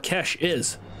tell me where Kesh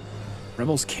is.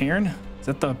 Rebel's Cairn? Is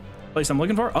that the place I'm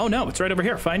looking for? Oh no, it's right over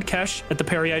here. Find Kesh at the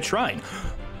Periite Shrine.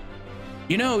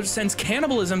 You know, since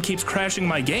cannibalism keeps crashing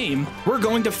my game, we're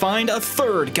going to find a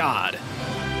 3rd god.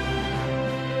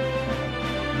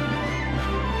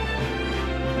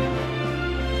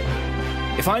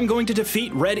 If I'm going to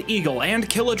defeat Red Eagle and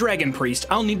kill a dragon priest,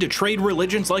 I'll need to trade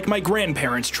religions like my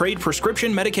grandparents trade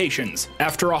prescription medications.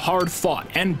 After a hard-fought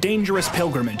and dangerous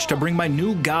pilgrimage to bring my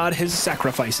new god his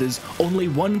sacrifices, only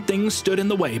one thing stood in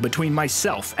the way between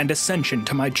myself and ascension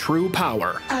to my true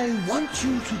power. I want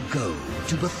you to go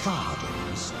to the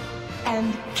fathers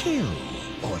and kill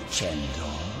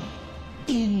Orchendor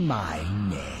in my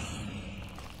name.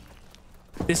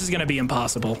 This is gonna be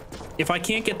impossible. If I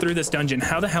can't get through this dungeon,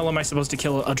 how the hell am I supposed to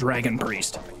kill a dragon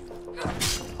priest?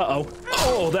 Uh-oh.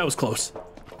 Oh, that was close.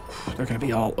 They're gonna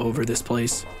be all over this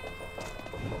place.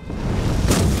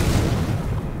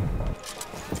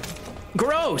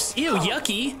 Gross! Ew,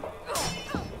 yucky!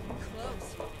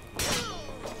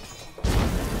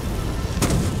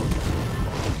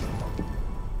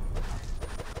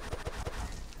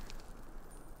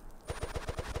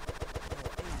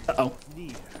 Uh-oh.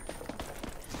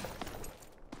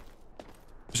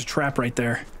 There's a trap right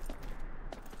there.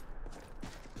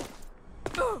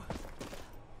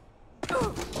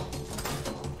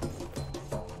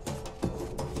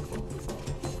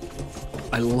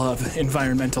 I love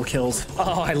environmental kills.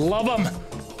 Oh, I love them.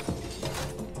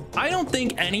 I don't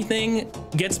think anything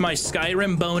gets my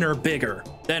Skyrim boner bigger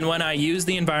than when I use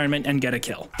the environment and get a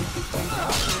kill.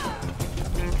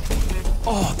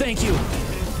 Oh, thank you.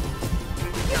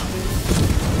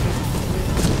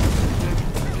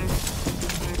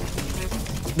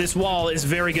 This wall is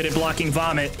very good at blocking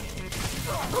vomit.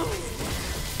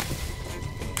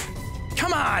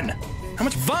 Come on! How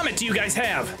much vomit do you guys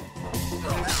have?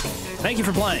 Thank you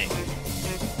for playing.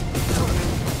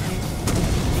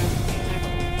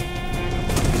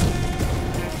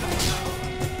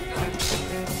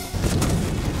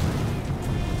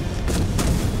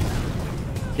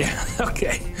 Yeah,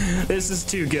 okay. This is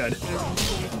too good.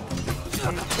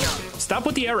 Stop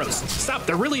with the arrows. Stop,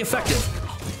 they're really effective.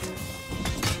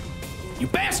 You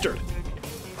bastard!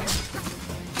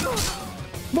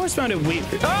 I've always found it weird.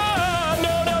 Ah,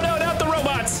 no, no, no, not the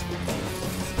robots!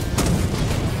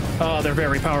 Oh, they're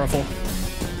very powerful.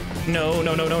 No,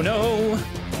 no, no, no, no.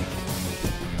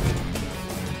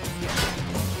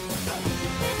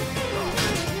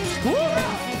 Woo!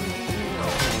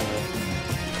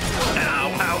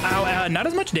 Ow, ow, ow, ow. Not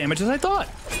as much damage as I thought.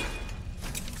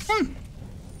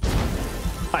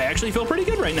 I actually feel pretty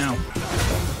good right now.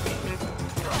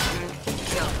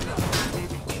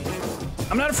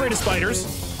 I'm not afraid of spiders.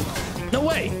 No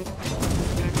way.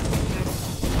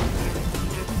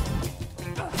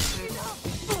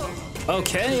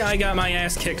 Okay, I got my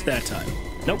ass kicked that time.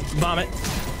 Nope, vomit.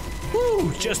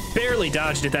 Woo, just barely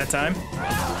dodged it that time.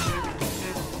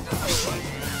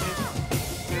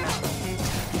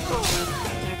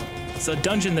 It's a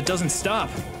dungeon that doesn't stop.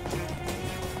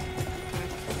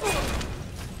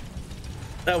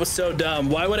 That was so dumb.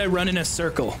 Why would I run in a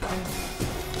circle?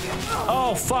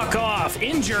 Oh, fuck off.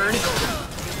 Injured?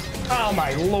 Oh,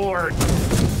 my lord.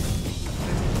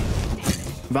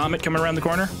 Vomit coming around the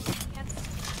corner.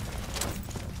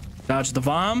 Dodge the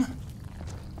vom.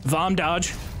 Vom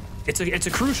dodge. It's a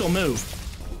crucial move.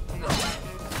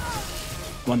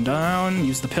 One down.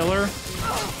 Use the pillar.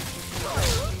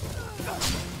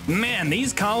 Man,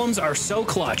 these columns are so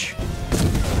clutch.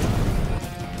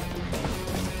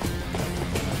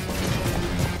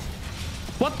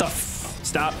 What the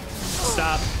Stop.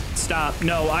 Stop. Stop.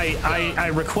 No, I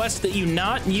request that you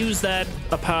not use that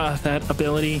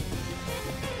ability.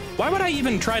 Why would I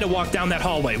even try to walk down that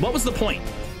hallway? What was the point?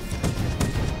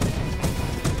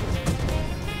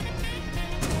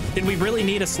 Did we really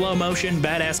need a slow motion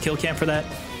badass kill cam for that?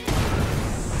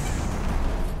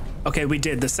 Okay, we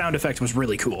did. The sound effect was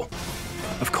really cool.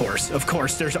 Of course,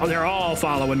 they're all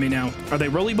following me now. Are they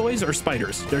roly boys or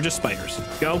spiders? They're just spiders.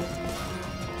 Go.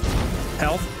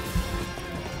 Health.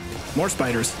 More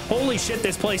spiders. Holy shit,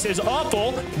 this place is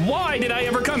awful. Why did I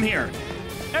ever come here?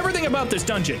 Everything about this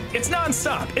dungeon, it's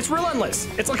non-stop. It's relentless.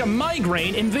 It's like a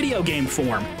migraine in video game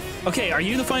form. Okay, are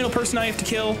you the final person I have to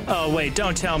kill? Oh, wait,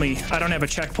 don't tell me. I don't have a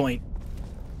checkpoint.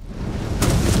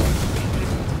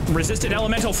 Resisted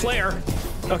elemental flare.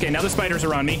 Okay, now the spiders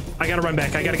are on me. I gotta run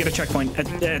back. I gotta get a checkpoint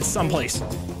at some place.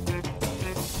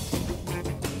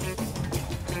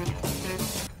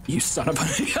 You son of a...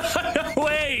 No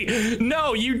way!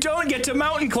 No, you don't get to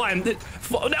mountain climb.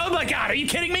 Oh my god, are you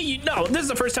kidding me? No, this is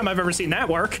the first time I've ever seen that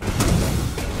work.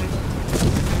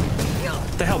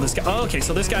 What the hell, this guy? Oh, okay,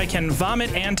 so this guy can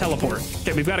vomit and teleport.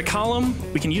 Okay, we've got a column.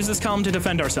 We can use this column to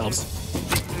defend ourselves.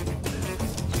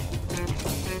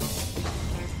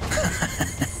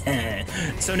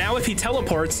 So now if he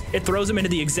teleports, it throws him into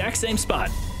the exact same spot.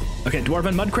 Okay,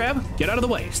 Dwarven Mud Crab, get out of the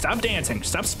way. Stop dancing.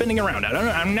 Stop spinning around.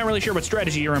 I'm not really sure what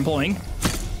strategy you're employing.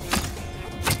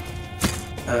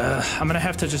 I'm gonna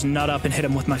have to just nut up and hit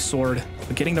him with my sword.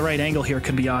 But getting the right angle here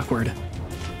could be awkward.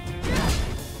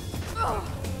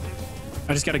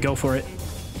 I just gotta go for it.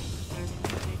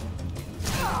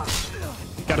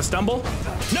 Gotta stumble?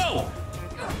 No!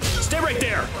 Stay right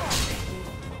there!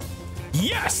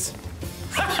 Yes!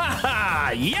 Ha ha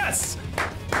ha! Yes!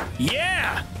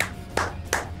 Yeah!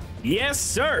 Yes,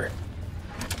 sir!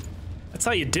 That's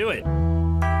how you do it.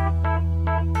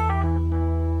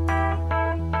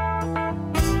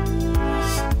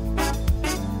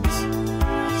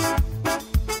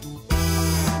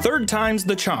 Third time's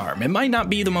the charm. It might not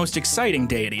be the most exciting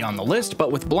deity on the list,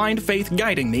 but with blind faith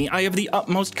guiding me, I have the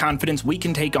utmost confidence we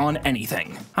can take on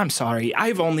anything. I'm sorry,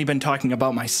 I've only been talking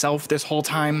about myself this whole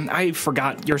time. I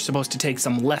forgot you're supposed to take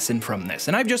some lesson from this,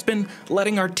 and I've just been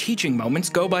letting our teaching moments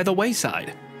go by the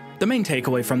wayside. The main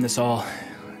takeaway from this all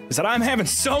is that I'm having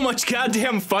so much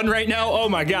goddamn fun right now. Oh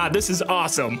my god, this is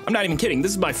awesome. I'm not even kidding.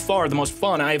 This is by far the most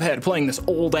fun I've had playing this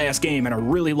old-ass game in a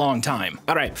really long time.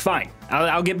 All right, fine.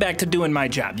 I'll get back to doing my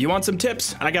job. You want some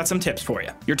tips? I got some tips for you.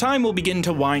 Your time will begin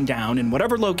to wind down in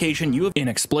whatever location you have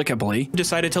inexplicably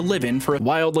decided to live in for a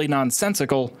wildly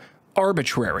nonsensical,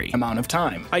 arbitrary amount of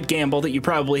time. I'd gamble that you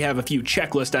probably have a few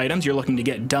checklist items you're looking to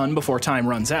get done before time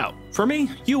runs out. For me,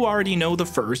 you already know the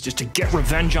first is to get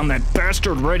revenge on that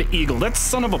bastard Red Eagle, that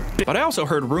son of a bitch. But I also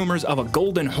heard rumors of a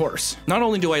golden horse. Not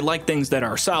only do I like things that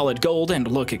are solid gold and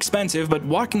look expensive, but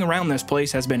walking around this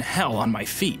place has been hell on my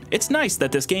feet. It's nice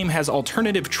that this game has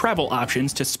alternative travel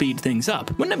options to speed things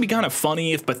up. Wouldn't it be kind of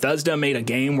funny if Bethesda made a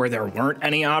game where there weren't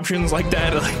any options like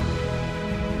that?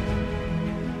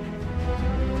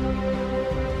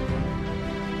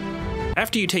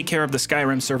 After you take care of the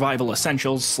Skyrim survival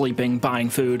essentials, sleeping, buying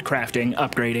food, crafting,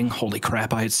 upgrading, holy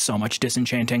crap, I had so much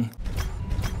disenchanting.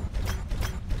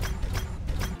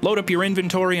 Load up your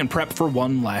inventory and prep for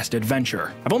one last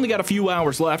adventure. I've only got a few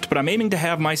hours left, but I'm aiming to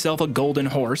have myself a golden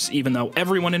horse, even though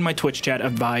everyone in my Twitch chat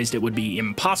advised it would be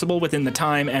impossible within the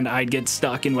time and I'd get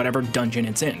stuck in whatever dungeon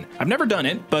it's in. I've never done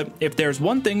it, but if there's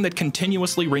one thing that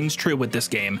continuously rings true with this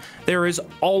game, there is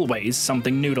always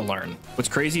something new to learn. What's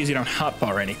crazy is you don't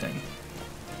hotbar anything.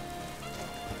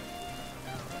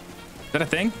 Is that a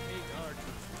thing?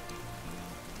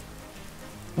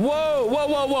 Whoa, whoa,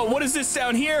 whoa, whoa, what is this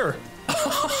down here?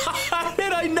 How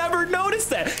did I never notice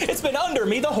that? It's been under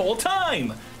me the whole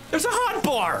time. There's a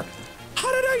hotbar. How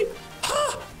did I?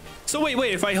 Huh? So wait,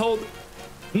 if I hold,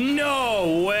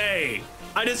 no way.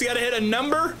 I just gotta hit a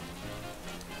number.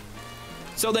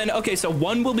 So then, okay, so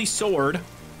one will be sword.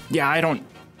 Yeah, I don't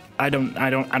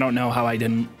know how I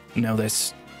didn't know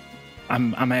this.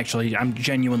 I'm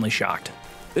genuinely shocked.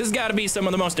 This has got to be some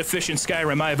of the most efficient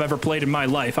Skyrim I have ever played in my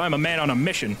life. I'm a man on a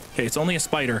mission. Okay, it's only a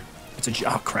spider.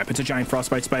 Oh crap, it's a giant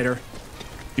frostbite spider.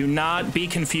 Do not be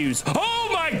confused. Oh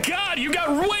my god, you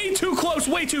got way too close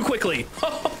way too quickly.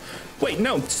 Wait,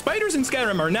 no, spiders in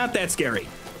Skyrim are not that scary.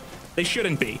 They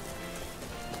shouldn't be.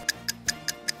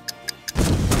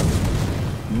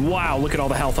 Wow, look at all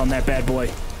the health on that bad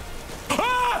boy.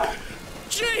 Ah!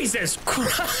 Jesus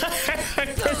Christ!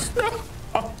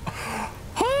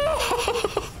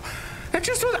 That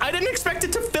just was, I didn't expect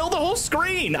it to fill the whole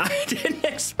screen. I didn't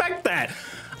expect that.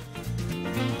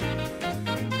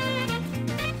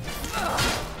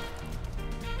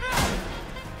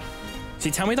 See,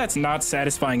 tell me that's not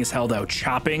satisfying as hell, though,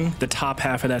 chopping the top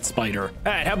half of that spider.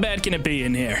 All right, how bad can it be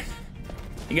in here?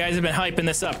 You guys have been hyping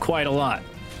this up quite a lot.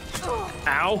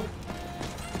 Ow.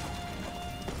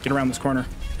 Get around this corner.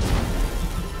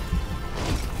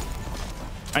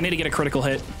 I need to get a critical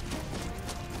hit.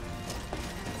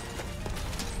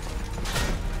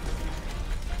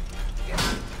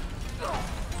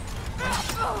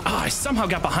 Oh, I somehow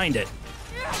got behind it.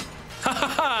 Ha ha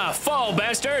ha! Fall,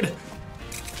 bastard!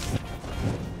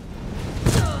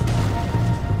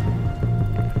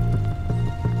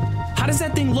 How does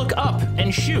that thing look up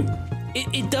and shoot?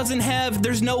 It doesn't have,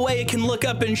 there's no way it can look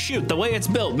up and shoot the way it's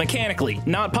built mechanically.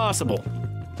 Not possible.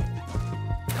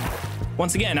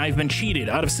 Once again, I've been cheated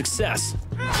out of success.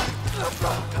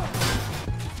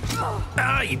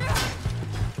 Ah, you...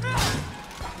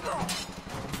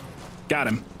 Got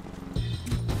him.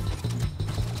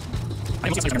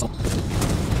 I'm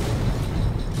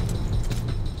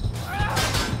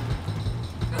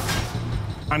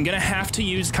gonna have to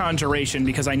use Conjuration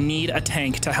because I need a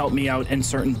tank to help me out in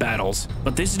certain battles.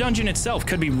 But this dungeon itself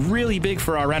could be really big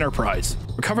for our enterprise.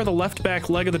 Recover the left back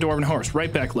leg of the dwarven horse,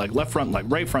 right back leg, left front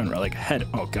leg, right front leg, head.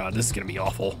 Oh god, this is gonna be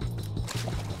awful.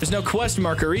 There's no quest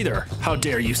marker either. How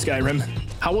dare you, Skyrim?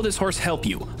 How will this horse help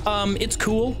you? It's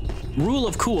cool. Rule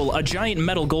of cool, a giant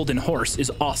metal golden horse is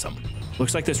awesome.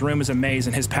 Looks like this room is a maze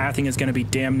and his pathing is gonna be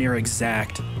damn near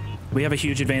exact. We have a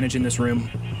huge advantage in this room.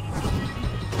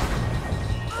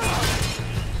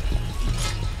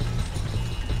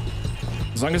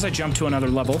 As long as I jump to another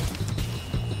level.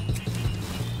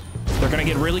 They're gonna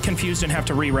get really confused and have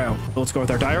to reroute. Let's go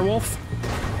with our direwolf.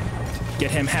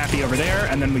 Get him happy over there,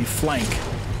 and then we flank.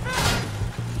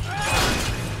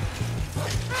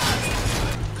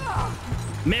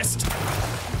 Missed.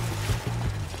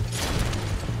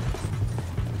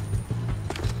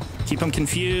 Keep him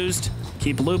confused.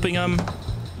 Keep looping him.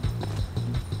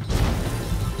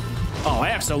 Oh,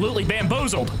 absolutely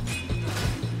bamboozled.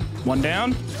 One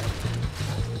down.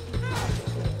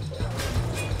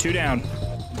 Two down.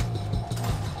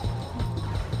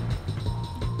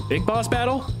 Big boss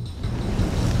battle?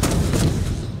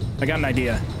 I got an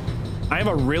idea. I have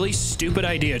a really stupid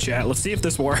idea, chat. Let's see if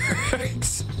this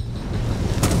works.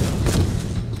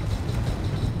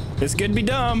 This could be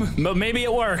dumb, but maybe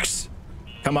it works.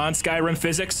 Come on, Skyrim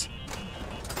physics.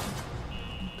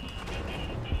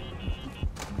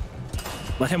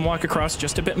 Let him walk across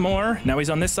just a bit more. Now he's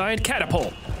on this side.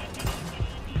 Catapult.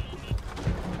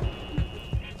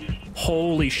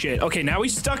 Holy shit. Okay, now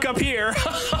he's stuck up here.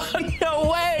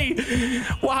 No way.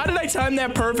 Well, how did I time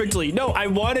that perfectly? No, I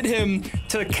wanted him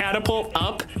to catapult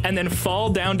up and then fall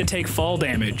down to take fall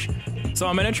damage. So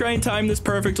I'm gonna try and time this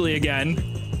perfectly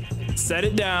again. Set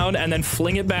it down and then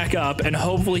fling it back up and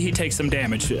hopefully he takes some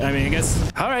damage. I mean, I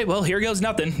guess. All right, well, here goes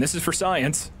nothing. This is for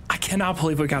science. I cannot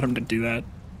believe we got him to do that.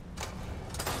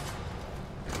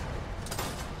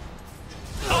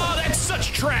 Oh, that's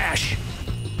such trash.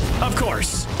 Of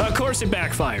course it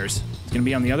backfires. It's gonna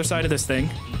be on the other side of this thing.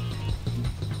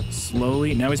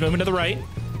 Slowly, now he's moving to the right.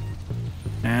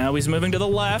 Now he's moving to the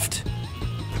left.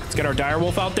 Let's get our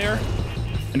direwolf out there.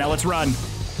 And now let's run.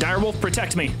 Direwolf,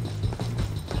 protect me.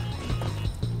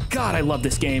 God, I love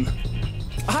this game.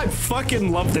 I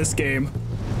fucking love this game.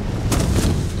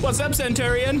 What's up,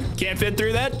 Centurion? Can't fit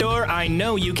through that door. I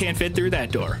know you can't fit through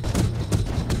that door.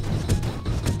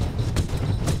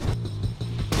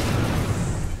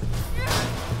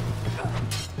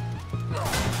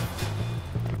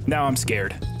 Now I'm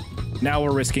scared. Now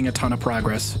we're risking a ton of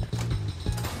progress.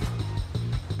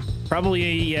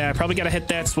 Probably gotta hit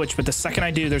that switch, but the second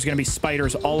I do, there's gonna be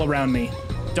spiders all around me.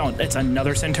 Don't, it's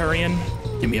another Centurion?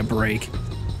 Give me a break.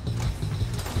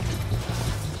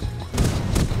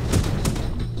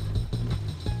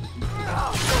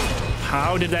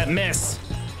 How did that miss?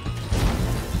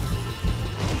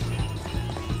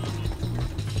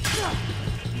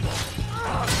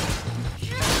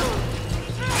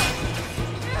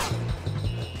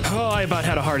 Oh, I about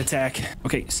had a heart attack.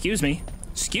 Okay, excuse me.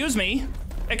 Excuse me.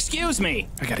 Excuse me.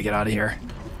 I gotta get out of here.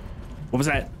 What was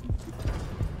that?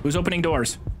 Who's opening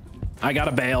doors? I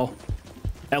gotta bail.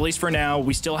 At least for now.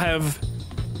 We still have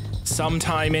some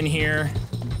time in here.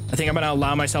 I think I'm gonna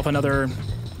allow myself another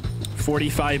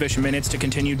 45-ish minutes to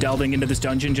continue delving into this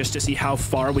dungeon just to see how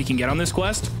far we can get on this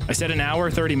quest. I said an hour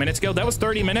 30 minutes ago. That was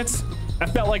 30 minutes?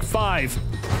 That felt like 5.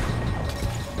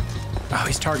 Oh,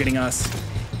 he's targeting us.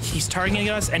 He's targeting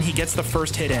us and he gets the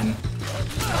first hit in.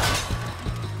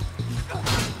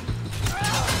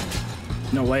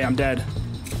 No way, I'm dead.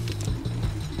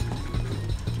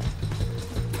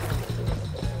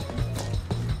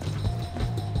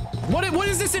 What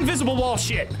is this invisible wall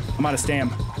shit? I'm out of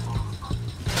stam.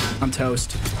 I'm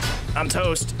toast. I'm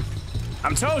toast.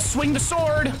 I'm toast. Swing the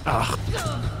sword. Ugh.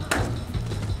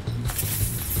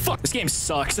 Fuck. This game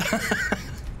sucks.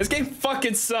 This game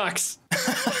fucking sucks.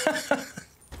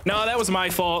 No, that was my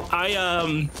fault.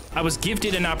 I was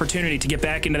gifted an opportunity to get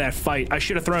back into that fight. I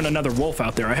should have thrown another wolf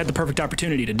out there. I had the perfect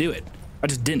opportunity to do it. I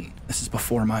just didn't. This is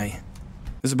before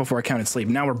I counted sleep.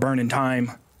 Now we're burning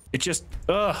time. It just,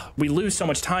 we lose so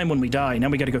much time when we die. Now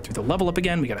we got to go through the level up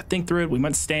again. We got to think through it. We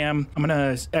went stam. I'm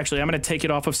gonna take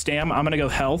it off of stam. I'm gonna go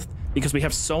health because we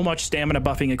have so much stamina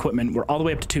buffing equipment. We're all the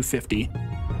way up to 250.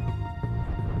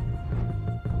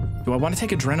 Do I want to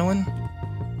take adrenaline?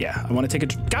 Yeah, I want to take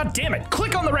a, God damn it.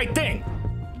 Click on the right thing.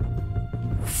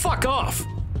 Fuck off.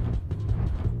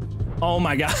 Oh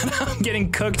my God, I'm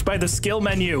getting cooked by the skill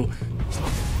menu.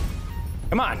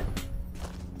 Come on.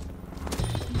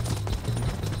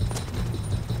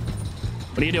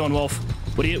 What are you doing, Wolf?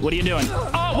 What are you doing?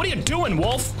 Oh, what are you doing,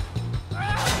 Wolf?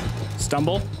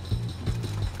 Stumble.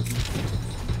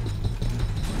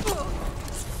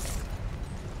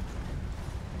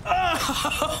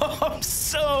 Oh, I'm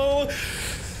so...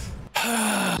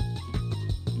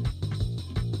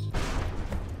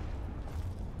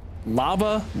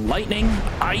 Lava, lightning,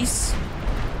 ice.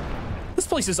 This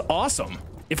place is awesome.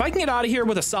 If I can get out of here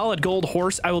with a solid gold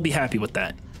horse, I will be happy with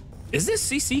that. Is this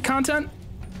CC content?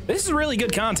 This is really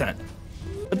good content.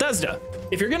 Bethesda,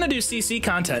 if you're gonna do CC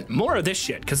content, more of this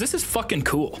shit, because this is fucking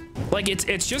cool. Like, it's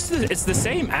the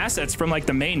same assets from like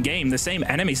the main game, the same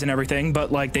enemies and everything,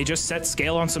 but like they just set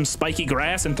scale on some spiky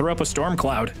grass and threw up a storm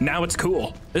cloud. Now it's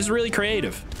cool. This is really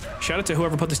creative. Shout out to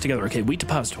whoever put this together. Okay, wheat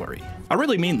depository. I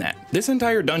really mean that. This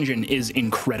entire dungeon is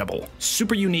incredible.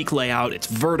 Super unique layout, it's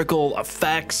vertical,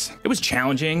 effects. It was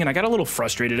challenging and I got a little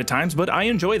frustrated at times, but I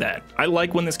enjoy that. I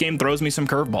like when this game throws me some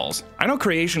curveballs. I know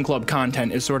Creation Club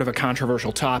content is sort of a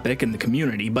controversial topic in the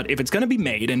community, but if it's gonna be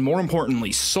made and more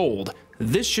importantly sold,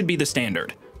 this should be the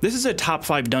standard. This is a top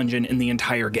 5 dungeon in the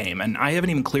entire game, and I haven't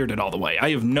even cleared it all the way.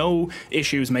 I have no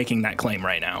issues making that claim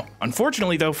right now.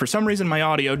 Unfortunately though, for some reason my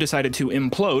audio decided to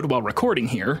implode while recording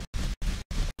here.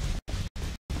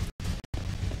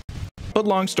 But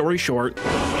long story short,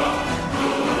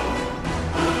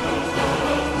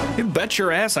 you bet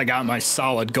your ass I got my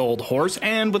solid gold horse,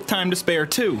 and with time to spare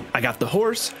too. I got the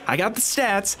horse, I got the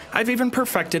stats, I've even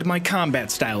perfected my combat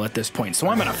style at this point, so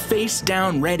I'm gonna face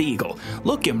down Red Eagle,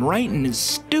 look him right in his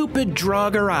stupid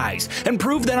Draugr eyes, and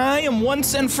prove that I am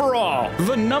once and for all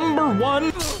the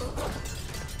 #1.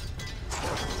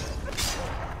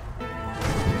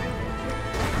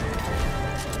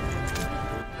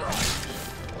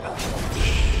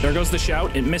 There goes the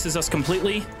shout, it misses us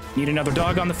completely. Need another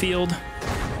dog on the field.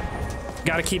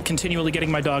 Gotta keep continually getting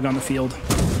my dog on the field.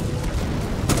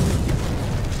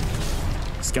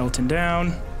 Skeleton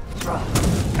down.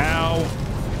 Ow.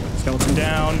 Skeleton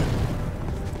down.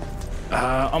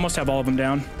 Almost have all of them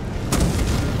down.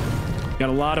 Got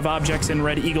a lot of objects in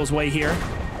Red Eagle's way here.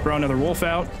 Throw another wolf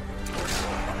out.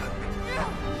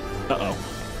 Uh-oh.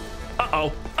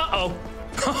 Uh-oh. Uh-oh.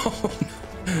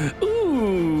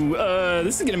 Ooh,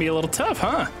 this is gonna be a little tough,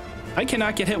 huh? I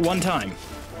cannot get hit one time.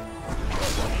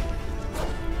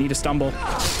 Need a stumble.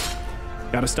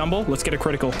 Got a stumble. Let's get a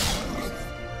critical.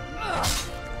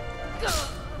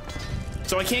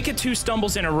 So I can't get 2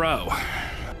 stumbles in a row.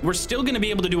 We're still going to be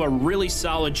able to do a really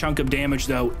solid chunk of damage,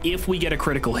 though, if we get a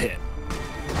critical hit.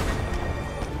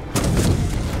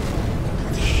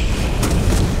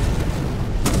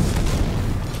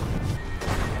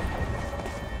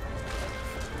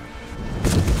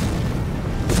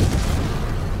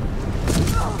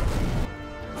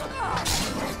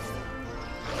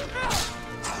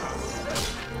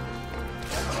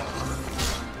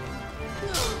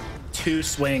 Two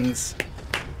swings.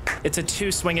 It's a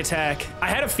 2-swing attack. I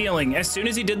had a feeling as soon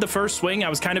as he did the first swing, I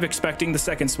was kind of expecting the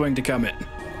second swing to come in.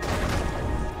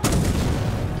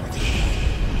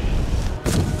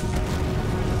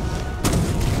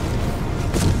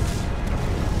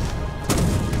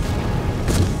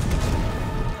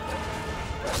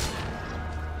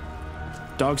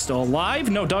 Dog's still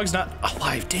alive? No, dog's not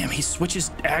alive. Damn, he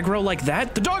switches aggro like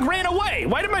that? The dog ran away!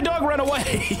 Why did my dog run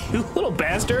away? You little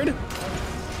bastard.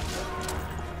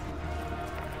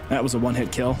 That was a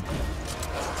one-hit kill.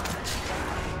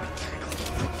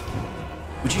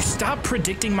 Would you stop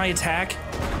predicting my attack?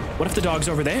 What if the dog's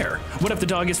over there? What if the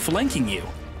dog is flanking you?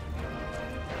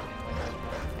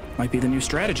 Might be the new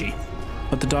strategy.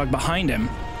 Put the dog behind him.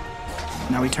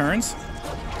 Now he turns.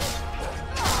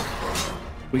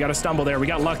 We got a stumble there. We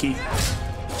got lucky.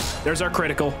 There's our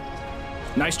critical.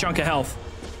 Nice chunk of health.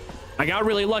 I got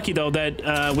really lucky, though,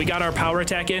 that we got our power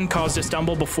attack in, caused a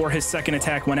stumble before his second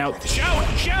attack went out.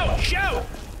 Shout! Shout! Shout!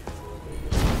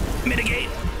 Mitigate.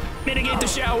 Mitigate the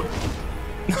shout.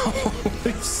 No,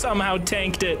 he somehow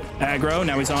tanked it. Aggro,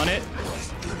 now he's on it.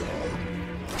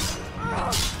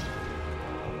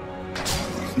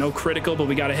 No critical, but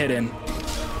we got a hit in.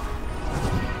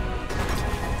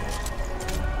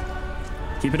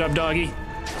 Keep it up, doggy.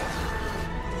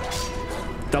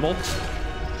 Double.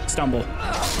 Stumble.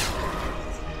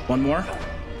 One more.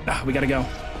 Ah, we gotta go.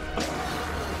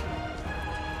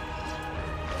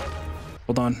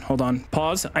 Hold on, hold on.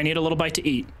 Pause. I need a little bite to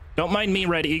eat. Don't mind me,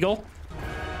 Red Eagle.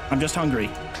 I'm just hungry.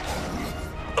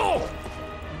 Oh!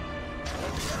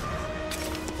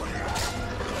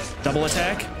 Double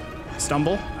attack.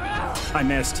 Stumble. I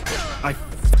missed.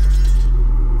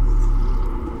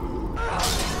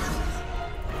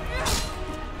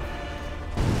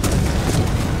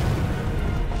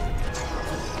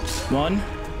 One,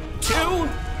 two.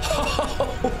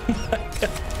 Oh my God.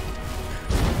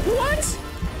 What?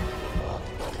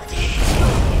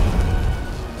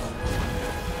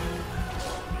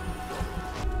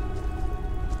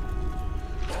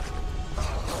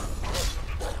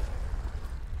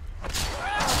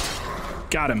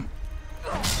 Got him.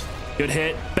 Good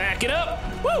hit. Back it up.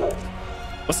 Woo!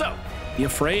 What's up? You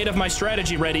afraid of my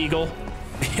strategy, Red Eagle?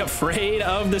 Be afraid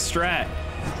of the strat.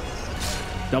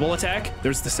 Double attack.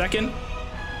 There's the second.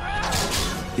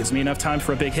 Gives me enough time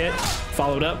for a big hit.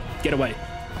 Followed up. Get away.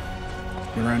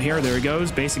 Around here. There he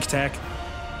goes. Basic attack.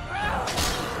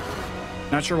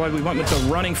 Not sure why we went with the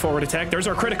running forward attack. There's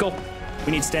our critical.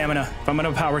 We need stamina. If I'm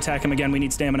going to power attack him again, we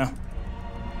need stamina.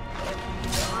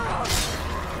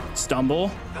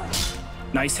 Stumble.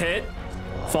 Nice hit.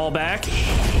 Fall back.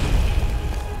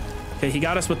 Okay, he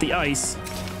got us with the ice.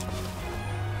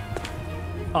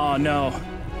 Oh, no.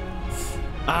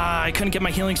 Ah, I couldn't get my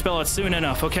healing spell out soon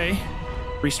enough. Okay.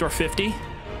 Restore 50.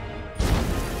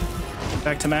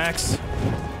 Back to max.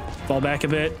 Fall back a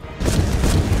bit.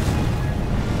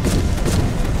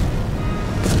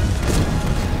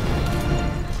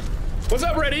 What's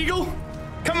up, Red Eagle?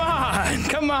 Come on,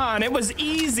 come on. It was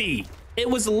easy. It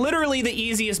was literally the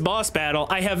easiest boss battle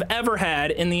I have ever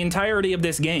had in the entirety of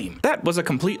this game. That was a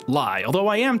complete lie, although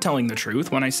I am telling the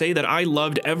truth when I say that I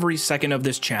loved every second of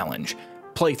this challenge.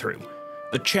 Playthrough.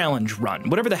 The challenge run,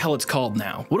 whatever the hell it's called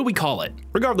now. What do we call it?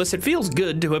 Regardless, it feels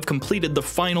good to have completed the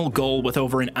final goal with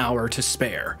over an hour to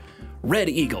spare. Red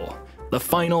Eagle, the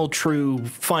final true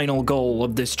final goal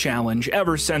of this challenge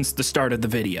ever since the start of the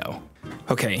video.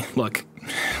 Okay, look,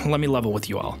 let me level with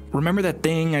you all. Remember that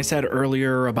thing I said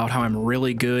earlier about how I'm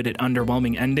really good at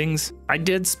underwhelming endings? I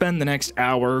did spend the next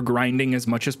hour grinding as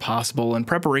much as possible in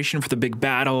preparation for the big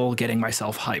battle, getting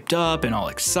myself hyped up and all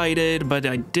excited, but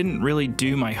I didn't really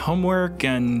do my homework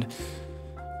and,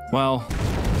 well,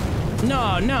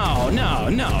 no,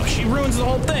 she ruins the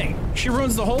whole thing. She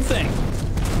ruins the whole thing.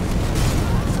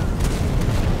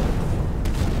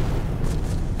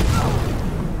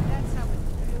 That's how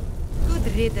it's done.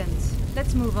 Good riddance.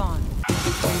 Let's move on.